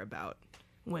anger about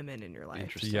women in your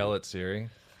life. To yell at Siri.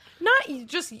 Not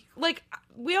just like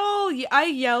I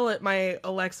yell at my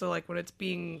Alexa like when it's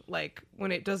being like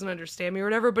when it doesn't understand me or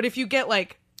whatever. But if you get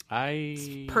like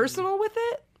personal with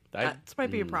it, that might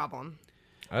be a problem.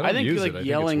 I don't use like it. I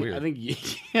yelling. think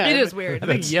it's weird. It is weird. I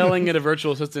think yelling at a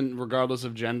virtual assistant, regardless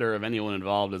of gender of anyone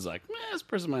involved, is like this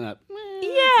person might not.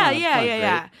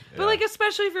 Yeah. But like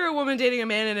especially if you're a woman dating a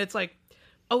man and it's like,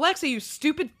 Alexa, you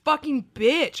stupid fucking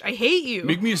bitch, I hate you.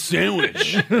 Make me a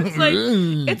sandwich. It's like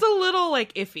it's a little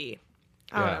like iffy.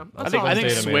 I don't know. I That's think all. I think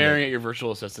Data man. swearing at your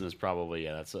virtual assistant is probably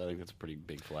I think that's a pretty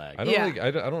big flag. I don't Yeah. like.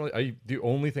 I don't. The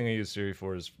only thing I use Siri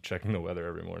for is checking the weather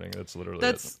every morning. That's literally.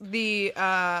 That's the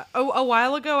a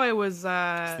while ago I was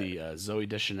It's the Zoe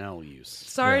Deschanel use.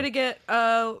 sorry to get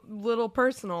a little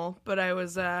personal, but I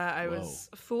was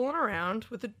fooling around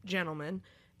with a gentleman.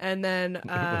 And then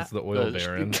That's the oil the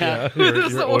baron. cat- Yeah,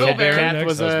 That's the your oil baron. Cat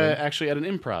was ex-husband. actually at an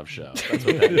improv show. That's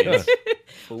what that means.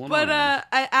 Fooling but around.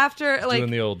 after like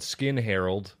doing the old skin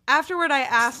herald. afterward I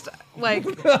asked like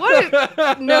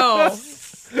what no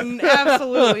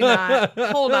absolutely not.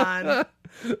 Hold on.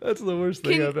 That's the worst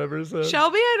thing Can- I've ever said.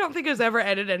 Shelby, I don't think has ever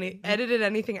edited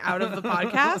anything out of the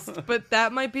podcast, but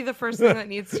that might be the first thing that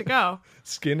needs to go.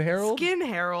 Skin herald. Skin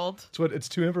Herald. It's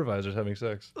two improvisers having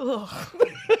sex. Ugh.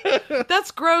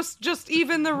 That's gross. Just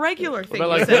even the regular thing.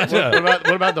 What you about, said. what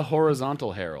about the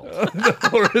horizontal herald?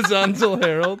 Horizontal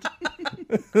herald.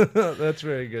 That's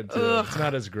very good too. Ugh. It's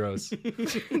not as gross.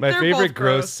 My They're favorite both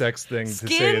gross gross. sex thing to say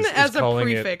Skin is as a calling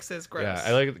prefix it, is gross. Yeah,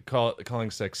 I like calling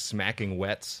sex smacking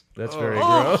wets. That's very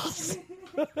Oh. gross.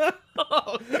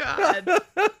 Oh God.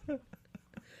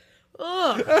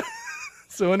 Ugh.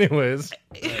 So, anyways,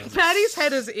 Patty's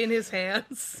head is in his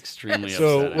hands. Extremely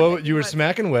so upsetting. well, you were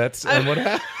smacking Wets, and what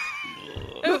happened?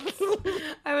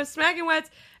 I was smacking Wets,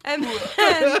 and then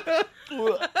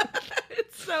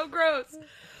it's so gross.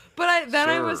 But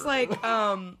I was like,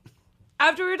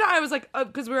 after we were done, I was like,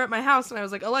 because we were at my house, and I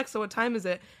was like, Alexa, what time is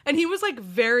it? And he was like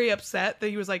very upset that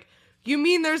he was like, you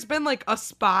mean there's been like a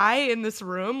spy in this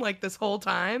room like this whole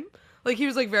time? Like he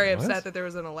was like very upset that there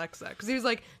was an Alexa, because he was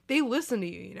like, they listen to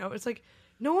you, you know? It's like,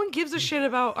 no one gives a shit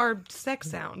about our sex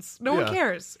sounds. No one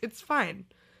cares. It's fine.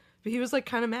 But he was like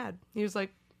kind of mad. He was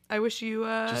like, I wish you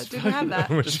didn't have that.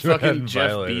 Just fucking Jeff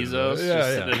Bezos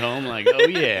sitting at home like, oh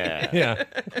yeah. Yeah.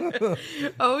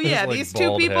 Oh yeah, like these two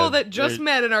bald people head. that just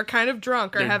met and are kind of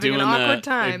drunk are They're having an doing awkward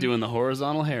time. They're doing the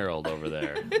horizontal herald over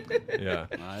there. Yeah.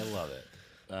 I love it.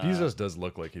 Bezos does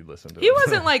look like he'd listen to it. He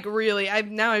wasn't like really.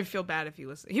 Now I feel bad if he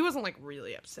listened. He wasn't like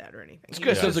really upset or anything. This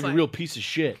guy sounds like a real piece of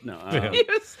shit. No,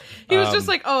 He was just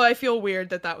like, oh, I feel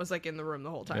weird that was like in the room the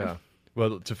whole time. Yeah.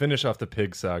 Well, to finish off the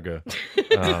pig saga,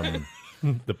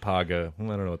 the Paga. I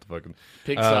don't know what the fucking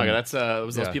Pig saga. That's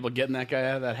was those people getting that guy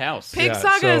out of that house. Pig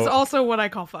saga is also what I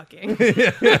call fucking.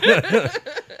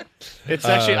 It's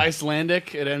actually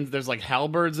Icelandic. It ends. There's like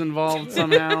halberds involved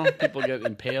somehow. People get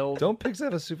impaled. Don't pigs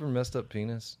have a super messed up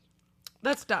penis?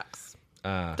 That's ducks.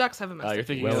 Ducks have a messed You're up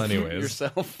thinking penis. Well, of anyways.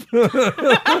 yourself.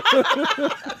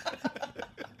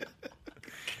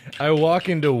 I walk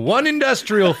into one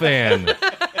industrial fan,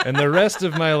 and the rest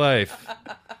of my life,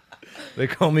 they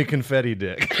call me Confetti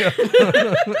Dick.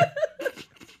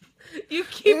 You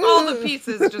keep all the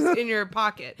pieces just in your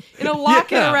pocket, in a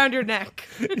locket around your neck.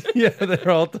 Yeah, they're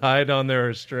all tied on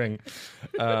their string.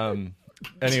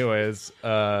 Anyways,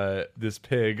 this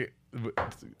pig,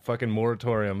 fucking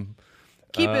moratorium.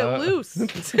 Keep it loose.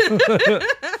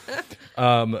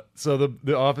 So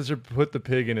the officer put the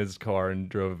pig in his car and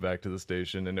drove it back to the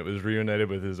station, and it was reunited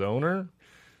with his owner.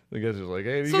 The guys was like,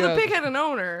 "Hey, So the pig had an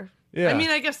owner. Yeah. I mean,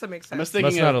 I guess that makes sense. thinking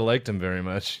must not have liked him very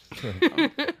much." I'm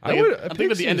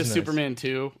thinking at the end of Superman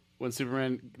 2, when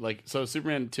Superman, like, so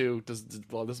Superman 2, this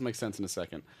will make sense in a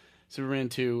second. Superman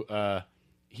 2,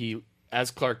 he,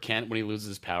 as Clark Kent, when he loses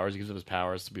his powers, he gives up his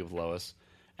powers to be with Lois,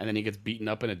 and then he gets beaten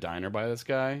up in a diner by this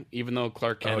guy, even though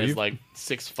Clark Kent is like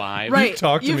 6'5". Right. You've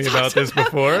talked to me about this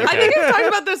before. I think I've talked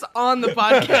about this on the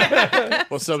podcast.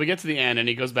 Well, so we get to the end, and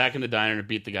he goes back in the diner to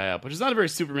beat the guy up, which is not a very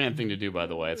Superman thing to do, by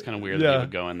the way. It's kind of weird that he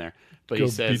would go in there. But Go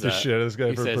he says, beat the shit out of this guy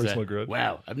he for says, personal grudge.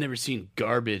 Wow, I've never seen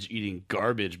garbage eating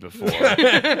garbage before.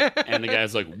 And the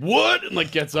guy's like, what? And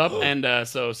like gets up, and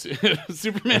so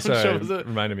Superman shows up.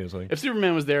 Reminded me of something. If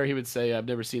Superman was there, he would say, I've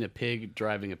never seen a pig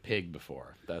driving a pig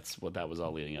before. That's what that was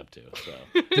all leading up to.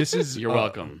 So This is you're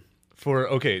welcome.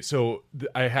 So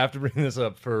I have to bring this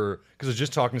up because I was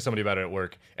just talking to somebody about it at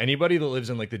work. Anybody that lives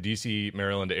in like the DC,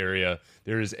 Maryland area,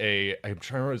 there is I'm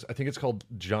trying to remember, I think it's called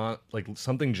John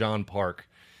Park.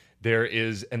 There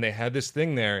is, and they had this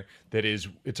thing there that is,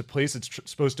 it's a place that's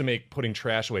supposed to make putting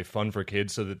trash away fun for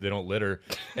kids so that they don't litter.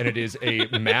 And it is a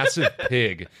massive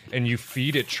pig, and you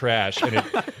feed it trash, and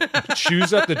it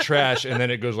chews up the trash, and then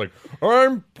it goes like,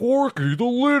 I'm Porky the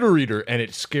litter eater. And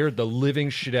it scared the living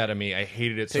shit out of me. I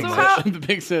hated it so much. The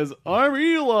pig says, I'm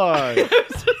Eli. I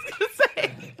was just gonna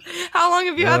say, how long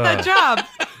have you had that job?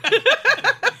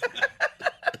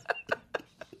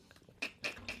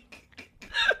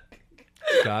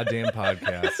 Goddamn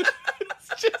podcast.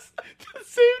 It's just the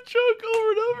same joke over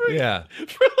and over again. Yeah.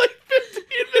 For like 15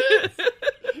 minutes.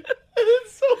 And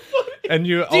it's so funny. And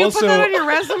you Do you also put that on your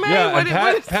resume? Yeah, What- and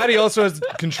what is- Patty also has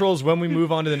controls when we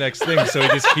move on to the next thing, so he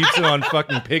just keeps it on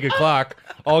fucking pig o'clock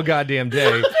all goddamn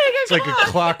day. It's like a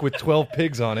clock with 12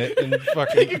 pigs on it, and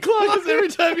fucking Pig o'clock is every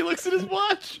time he looks at his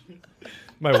watch.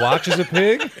 my watch is a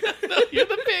pig. No, you're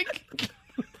the pig.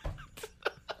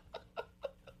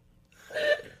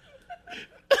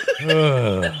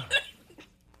 Ugh.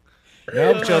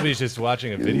 Now Chubby's just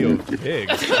watching a video of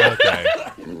pigs. Okay,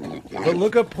 but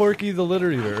look up Porky the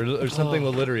litter eater or something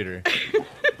with litter eater.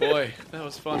 Boy, that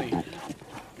was funny.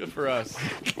 Good for us.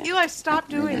 Eli, stop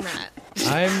doing that.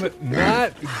 I'm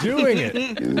not doing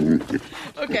it.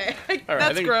 Okay, All right, that's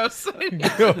I think- gross.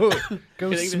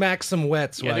 Go smack some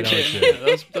wets. Yeah, Why I don't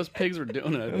think you? those pigs were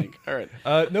doing it, I think. All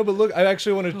right. No, but look, I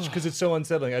actually want to, because it's so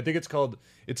unsettling. I think it's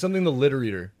something the litter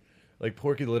eater, like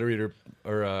Porky the litter eater,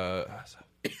 or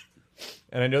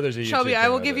and I know there's a Shelby, YouTube I thing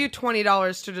will of give it. you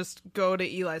 $20 to just go to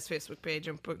Eli's Facebook page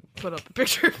and put up a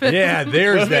picture of it. Yeah,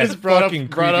 there's What if that it's brought fucking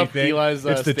brought creepy up thing. Eli's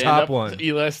it's the stand-up- top one.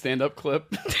 Eli's stand-up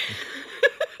clip.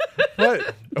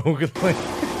 What? Oh, good point.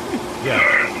 Yeah,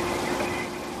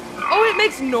 Oh, it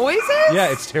makes noises? yeah,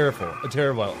 it's terrible.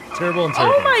 Terrible and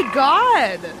terrible. Oh my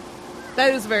god.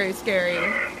 That is very scary.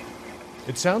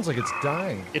 It sounds like it's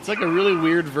dying. It's like a really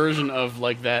weird version of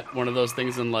like that one of those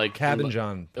things in like Cabin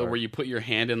John part. where you put your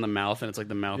hand in the mouth and it's like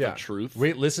the mouth of truth.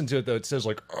 Wait, listen to it though. It says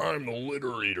like I'm a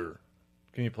litter eater.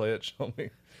 Can you play it? Show me.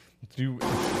 And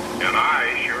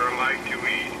I sure like to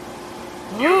eat.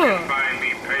 You can find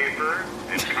me paper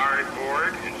and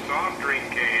cardboard and soft drink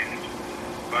cans,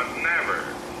 but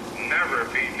never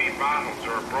feed me bottles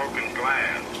or broken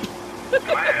glass.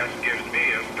 Glass gives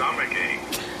me a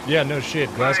stomachache. Yeah, no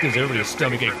shit. Glass gives everybody a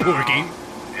stomachache. Porky.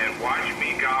 And watch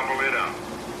me gobble it up.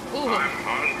 I'm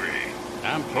hungry.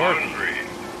 I'm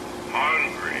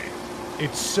hungry.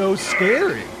 It's so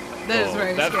scary. That is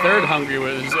very that scary. third hungry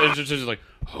was it's just like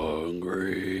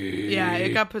hungry. Yeah, it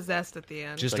got possessed at the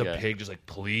end. Just like a a- pig, just like,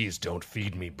 please don't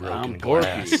feed me broken I'm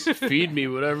glass. Porky. Feed me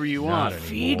whatever you want.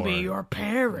 Feed me your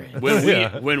parents.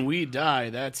 When we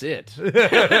die, that's it.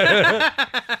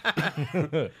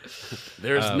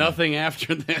 There's nothing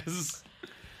after this.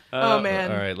 Oh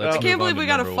man! all right, let's I can't move believe on to we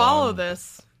got to number follow one.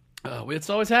 this. It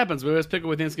always happens. We always pick what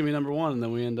we think is gonna be number one, and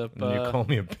then we end up. And you call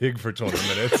me a pig for 20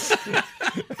 minutes.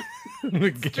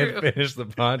 We can't true. finish the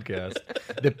podcast.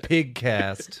 The pig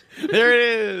cast. There it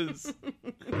is.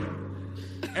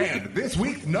 And this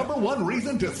week's number one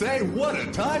reason to say what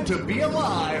a time to be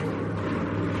alive.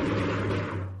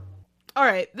 All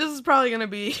right, this is probably going to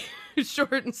be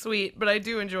short and sweet, but I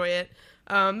do enjoy it.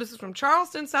 This is from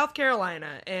Charleston, South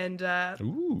Carolina, and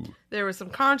there was some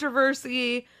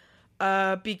controversy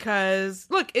because,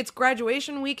 look, it's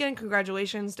graduation weekend.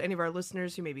 Congratulations to any of our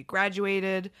listeners who maybe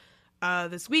graduated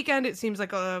this weekend. It seems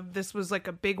like this was like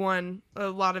a big one. A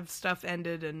lot of stuff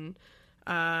ended, and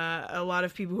a lot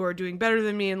of people who are doing better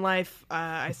than me in life,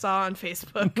 I saw on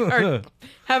Facebook, are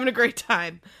having a great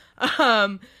time.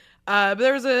 But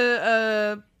there was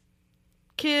a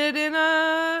kid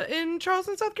in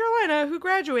Charleston, South Carolina, who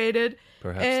graduated.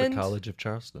 Perhaps and the College of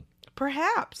Charleston.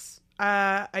 Perhaps.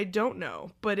 I don't know.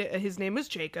 But his name was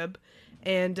Jacob.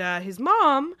 And his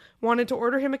mom wanted to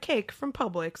order him a cake from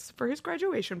Publix for his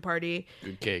graduation party.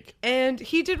 Good cake. And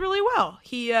he did really well.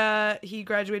 He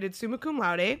graduated summa cum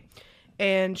laude.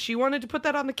 And she wanted to put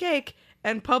that on the cake.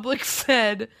 And Publix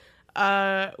said,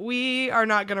 we are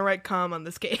not going to write cum on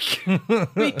this cake.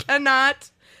 We cannot,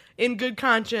 in good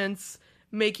conscience,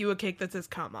 make you a cake that says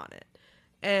cum on it.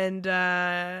 And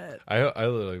I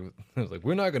was like,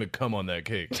 we're not going to come on that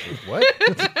cake. Like,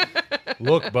 what?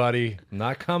 Look, buddy,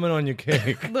 not coming on your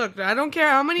cake. Look, I don't care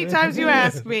how many times you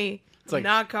ask me. It's like,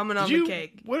 not coming on the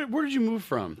cake. Where did you move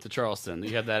from to Charleston?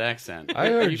 You had that accent. I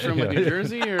heard Are you from like, New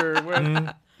Jersey or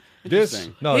where? Here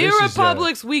at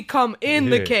Publix, we come in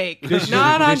the cake,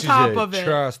 not on top of it.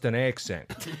 Charleston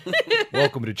accent.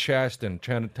 Welcome to Charleston.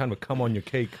 Time to come on your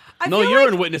cake. No, you're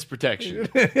in witness protection.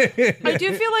 I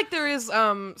do feel like there is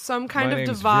some kind My of name's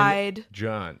divide. Vin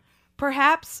John.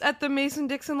 Perhaps at the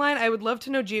Mason-Dixon line, I would love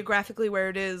to know geographically where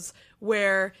it is.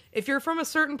 Where if you're from a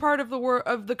certain part of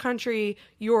the country,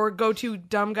 your go-to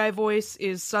dumb guy voice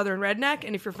is Southern redneck,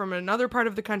 and if you're from another part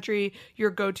of the country,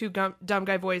 your go-to dumb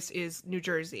guy voice is New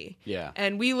Jersey. Yeah,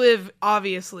 and we live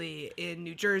obviously in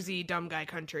New Jersey, dumb guy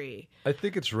country. I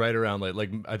think it's right around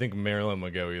like I think Maryland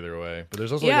would go either way, but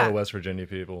there's also a lot of West Virginia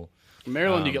people.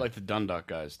 Maryland, you get like the Dundalk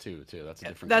guys too. That's a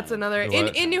different. That's kind another. Of,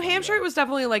 in New Hampshire, it was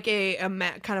definitely like a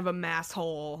kind of a mass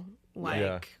hole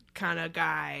kind of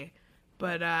guy.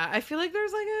 But I feel like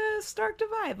there's like a stark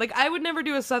divide. Like I would never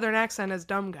do a Southern accent as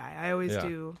dumb guy. I always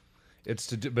do. It's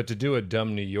to do a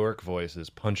dumb New York voice is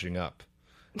punching up,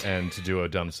 and to do a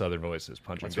dumb Southern voice is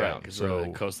punching That's down. right, because we're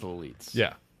the coastal elites.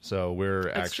 Yeah. So we're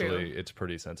That's actually, true. it's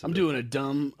pretty sensitive. I'm doing a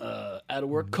dumb, out of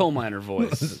work coal miner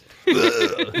voice.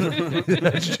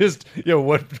 That's just,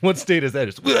 what state is that?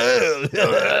 Just,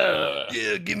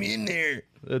 yeah, get me in there.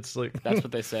 That's like, that's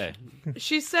what they say.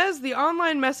 She says the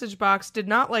online message box did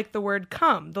not like the word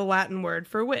cum, the Latin word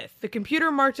for with. The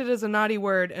computer marked it as a naughty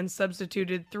word and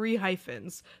substituted 3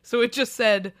 hyphens. So it just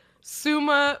said,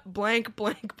 summa blank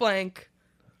blank blank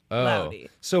loudy.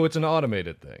 So it's an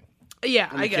automated thing. Yeah,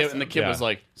 And I guess so. And the kid was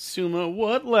like, Summa,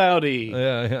 what loudy?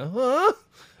 Yeah. Huh?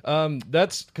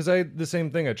 That's because the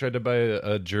same thing. I tried to buy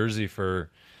a jersey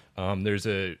for. There's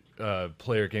a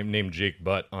player named Jake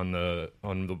Butt on the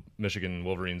Michigan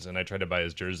Wolverines, and I tried to buy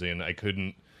his jersey, and I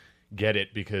couldn't get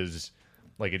it because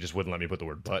it just wouldn't let me put the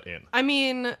word butt in. I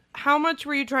mean, how much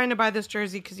were you trying to buy this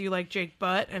jersey because you like Jake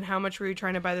Butt, and how much were you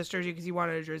trying to buy this jersey because you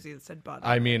wanted a jersey that said butt?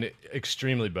 I mean,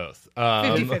 extremely both.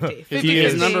 50-50.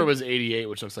 His number was 88,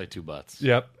 which looks like 2 butts.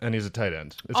 Yep, and he's a tight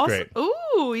end. It's also, great.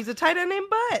 Ooh, he's a tight end named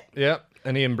Butt. Yep,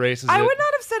 and he embraces it. I would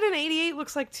not have said an 88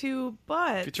 looks like 2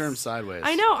 butts. If you turn him sideways.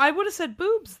 I know. I would have said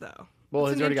boobs, though. Well,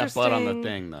 That's he's an already got butt on the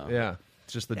interesting- thing, though. Yeah,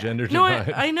 it's just the gender No,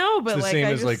 divide. I know, but it's the same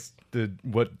as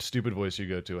what stupid voice you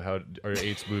go to. How are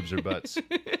 8's boobs or butts?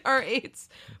 Are 8's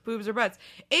boobs or butts?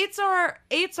 8's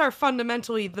are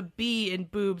fundamentally the B in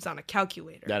boobs on a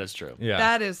calculator. That is true. Yeah.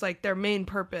 That is like their main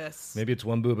purpose. Maybe it's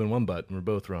one boob and one butt, and we're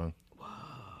both wrong.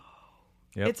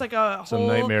 Yep. It's like a Some whole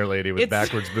nightmare lady with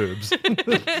backwards boobs.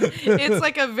 It's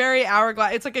like a very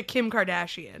hourglass. It's like a Kim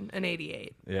Kardashian, an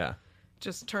 88. Yeah.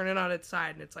 Just turn it on its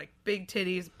side, and it's like big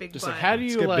titties, big Just butt. like, how do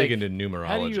Let's you get like big into numerology.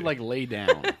 How do you like lay down?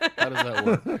 How does that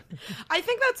work? I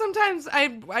think that sometimes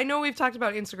I know we've talked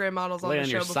about Instagram models Lay on on the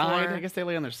your show before. side? I guess they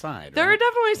lay on their side. There right? are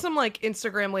definitely some like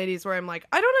Instagram ladies where I'm like,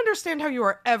 I don't understand how you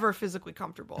are ever physically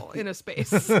comfortable in a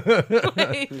space.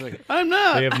 Like, I'm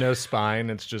not. They have no spine.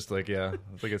 It's just like, yeah,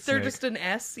 it's like a they're snake. just an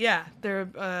S. Yeah, they're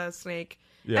a snake.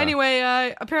 Yeah. Anyway,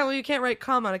 apparently you can't write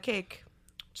cum on a cake.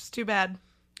 Just too bad.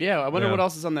 Yeah, I wonder Yeah. what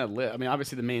else is on that list. I mean,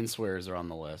 obviously the main swears are on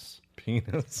the list.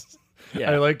 Penis.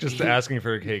 Yeah. I like just asking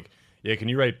for a cake. Yeah, can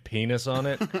you write penis on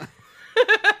it?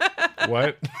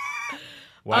 What?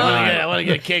 Why not? I want to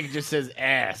get a cake that just says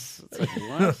ass. It's like,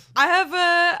 what? I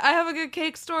have a good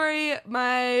cake story.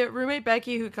 My roommate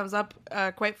Becky, who comes up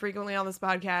quite frequently on this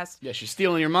podcast, Yeah, she's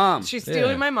stealing your mom. she's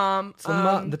stealing Yeah. my mom.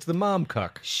 That's the mom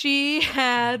cuck. She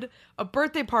had a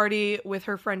birthday party with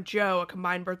her friend Joe, a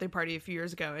combined birthday party a few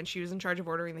years ago, and she was in charge of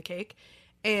ordering the cake.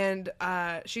 And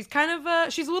she's kind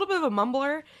of she's a little bit of a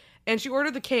mumbler, and she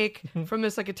ordered the cake from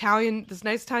this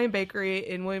nice Italian bakery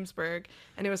in Williamsburg,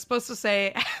 and it was supposed to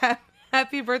say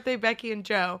 "Happy Birthday, Becky and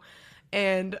Joe,"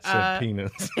 and Said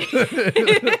penis.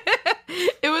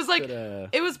 it was like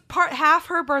it was half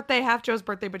her birthday, half Joe's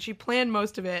birthday, but she planned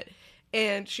most of it,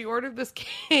 and she ordered this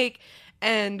cake.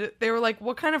 And they were like,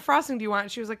 "What kind of frosting do you want?"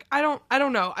 And she was like, I don't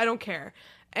know. I don't care."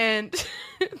 And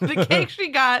the cake she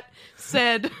got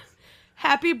said,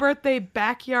 "Happy birthday,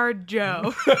 Backyard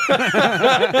Joe."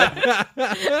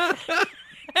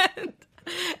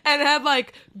 and had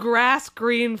like grass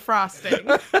green frosting.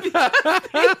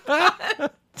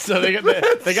 So they got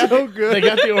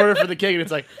the order for the cake, and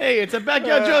it's like, hey, it's a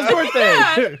Backyard Joe's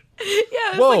birthday.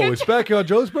 Yeah, Whoa, like it's Backyard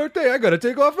Joe's birthday? I gotta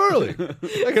take off early.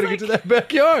 I gotta get to that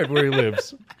backyard where he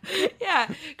lives. yeah,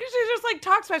 because she just like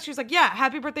talks about. She was like, "Yeah,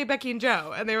 happy birthday, Becky and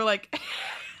Joe," and they were like,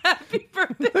 "Happy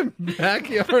birthday,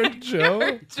 Backyard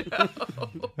Joe." Joe."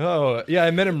 Oh, yeah,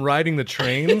 I met him riding the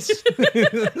trains.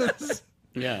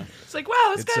 Yeah. It's like,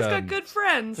 wow, this It's, guy's got good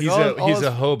friends. He's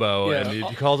a hobo, Yeah. and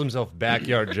he calls himself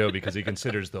Backyard Joe because he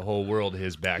considers the whole world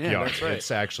his backyard. that's right.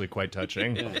 It's actually quite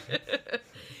touching.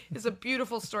 There's a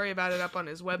beautiful story about it up on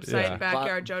his website,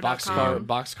 backyardjoe.com.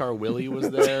 Boxcar Willie was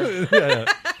there. Yeah.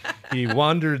 He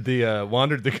wandered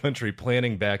the country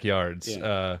planning backyards.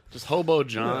 Yeah. Just Hobo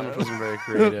John, which wasn't very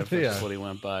creative. That's just what he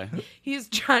went by. He's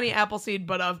Johnny Appleseed,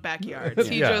 but of backyards.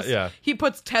 He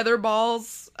puts tether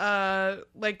balls,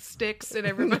 like sticks in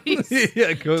everybody's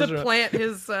it goes to around. plant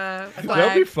his flag.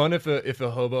 That would be fun if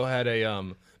a hobo had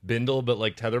a bindle, but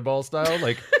like tetherball style,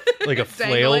 like a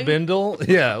flail Dangling. bindle.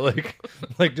 Yeah, like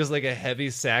just like a heavy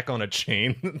sack on a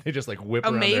chain. They just like whip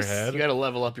around mace. their head. You got to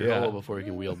level up your Yeah. hobo before you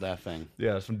can wield that thing.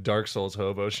 Yeah, some Dark Souls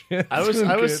hobo shit. I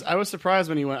was surprised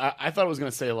when he went. I thought it was going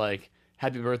to say like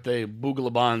 "Happy Birthday,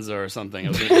 Boogalabanza" or something. It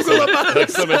was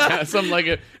gonna be some like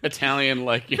a Italian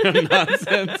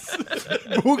nonsense.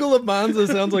 Boogalabanza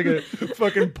sounds like a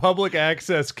fucking public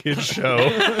access kids show.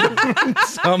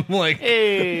 Some like,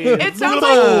 Hey, It sounds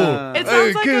like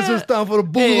hey kids, a- it's time for the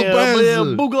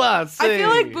Boogalabanza. Booglas. I feel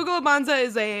like Boogalabanza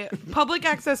is a public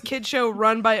access kid show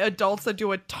run by adults that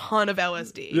do a ton of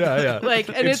LSD. Yeah. Like,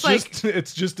 and it's like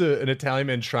it's just an Italian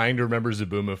man trying to remember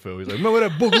Zaboomafoo. He's like, remember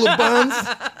that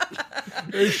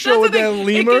Boogalabanza? They show with that That's the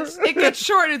thing. lemur. It gets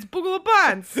short. It's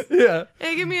Boogalabans. Yeah.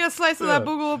 Hey, give me a slice of that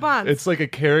Boogalabans. It's like a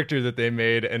character that they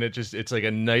made, and it's like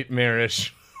a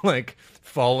nightmarish, like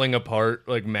falling apart,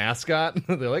 like mascot.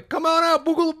 They're like, "Come on out,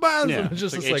 Boogalabanza!" Yeah, It's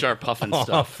just it's this, like HR Puffin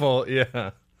awful, stuff.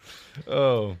 Yeah.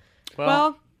 Oh,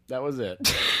 well, that was it.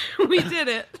 we did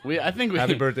it.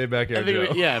 happy birthday, Backyard Joe.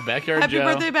 Backyard Happy Joe.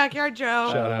 birthday, Backyard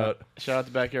Joe. Shout out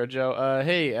to Backyard Joe.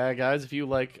 Hey, guys, if you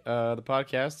like the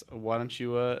podcast, why don't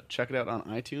you check it out on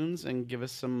iTunes and give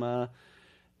us some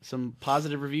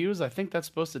positive reviews? I think that's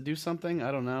supposed to do something.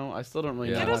 I don't know. I still don't really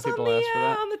know. Get A lot us of on people ask for the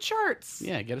that. on the charts.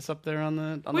 Yeah, get us up there on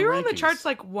the. We were on the rankings. charts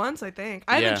like once, I think.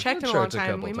 I haven't checked in a long Charts a time.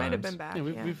 couple We might have times. been back. Yeah,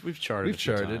 Yeah, we've charted. We've a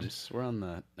few charted. times. We're on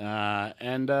that.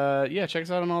 And check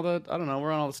us out on all the. I don't know.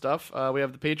 We're on all the stuff. We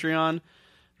have the Patreon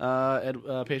at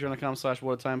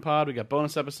patreon.com/whatatimepod. We got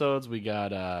bonus episodes. We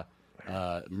got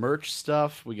merch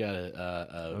stuff. We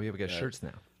got we got shirts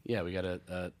now. Yeah, we got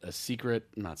a secret,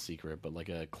 not secret, but like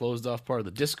a closed off part of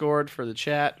the Discord for the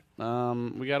chat.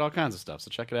 We got all kinds of stuff, so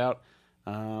check it out.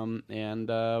 And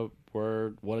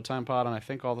we're What a Time Pod on, I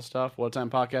think, all the stuff. What a Time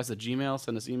Podcast at Gmail.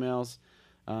 Send us emails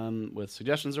with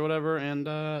suggestions or whatever. And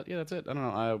yeah, that's it. I don't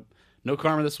know. No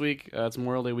karma this week. It's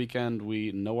Memorial Day weekend.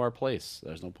 We know our place.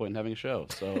 There's no point in having a show.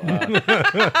 So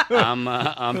I'm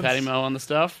Patty Mo on the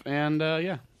stuff. And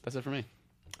yeah, that's it for me.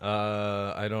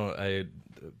 I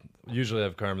usually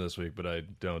have karma this week, but I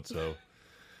don't, so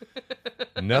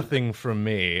nothing from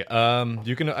me.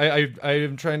 You can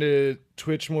I'm trying to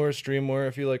Twitch more, stream more.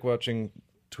 If you like watching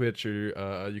Twitch,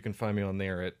 or you can find me on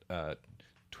there at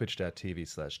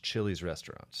twitch.tv/Chili's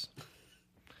Restaurants.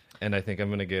 And I think I'm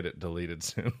gonna get it deleted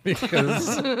soon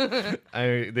because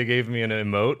they gave me an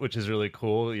emote, which is really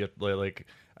cool. You have, like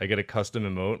I get a custom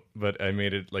emote, but I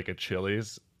made it like a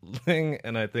Chili's thing,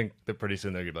 and I think that pretty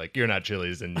soon they're gonna be like, "You're not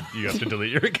Chili's, and you have to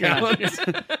delete your account."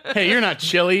 Hey, you're not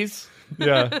Chili's.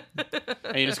 Yeah.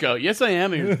 And you just go, "Yes, I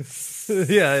am." Yeah,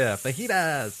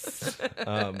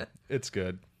 fajitas. It's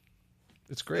good.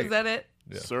 It's great. Is that it?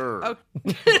 Yeah. Sir.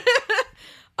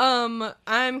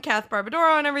 I'm Kath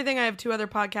Barbadoro on everything. I have 2 other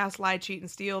podcasts, Lie, Cheat, and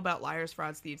Steal, about liars,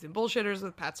 frauds, thieves, and bullshitters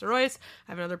with Pat Saroyce.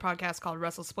 I have another podcast called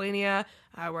WrestleSplania,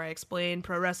 where I explain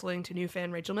pro wrestling to new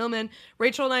fan Rachel Millman.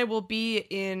 Rachel and I will be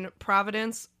in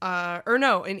Providence,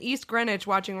 in East Greenwich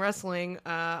watching wrestling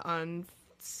on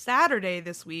Saturday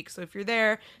this week. So if you're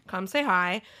there, come say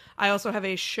hi. I also have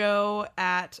a show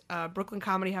at Brooklyn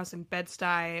Comedy House in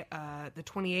Bed-Stuy the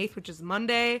 28th, which is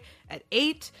Monday at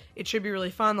 8. It should be really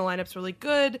fun. The lineup's really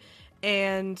good.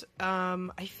 And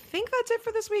I think that's it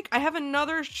for this week. I have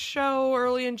another show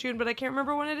early in June, but I can't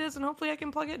remember when it is, and hopefully I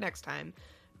can plug it next time.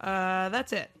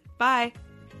 That's it. Bye.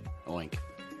 Oink.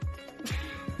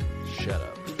 Shut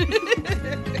up.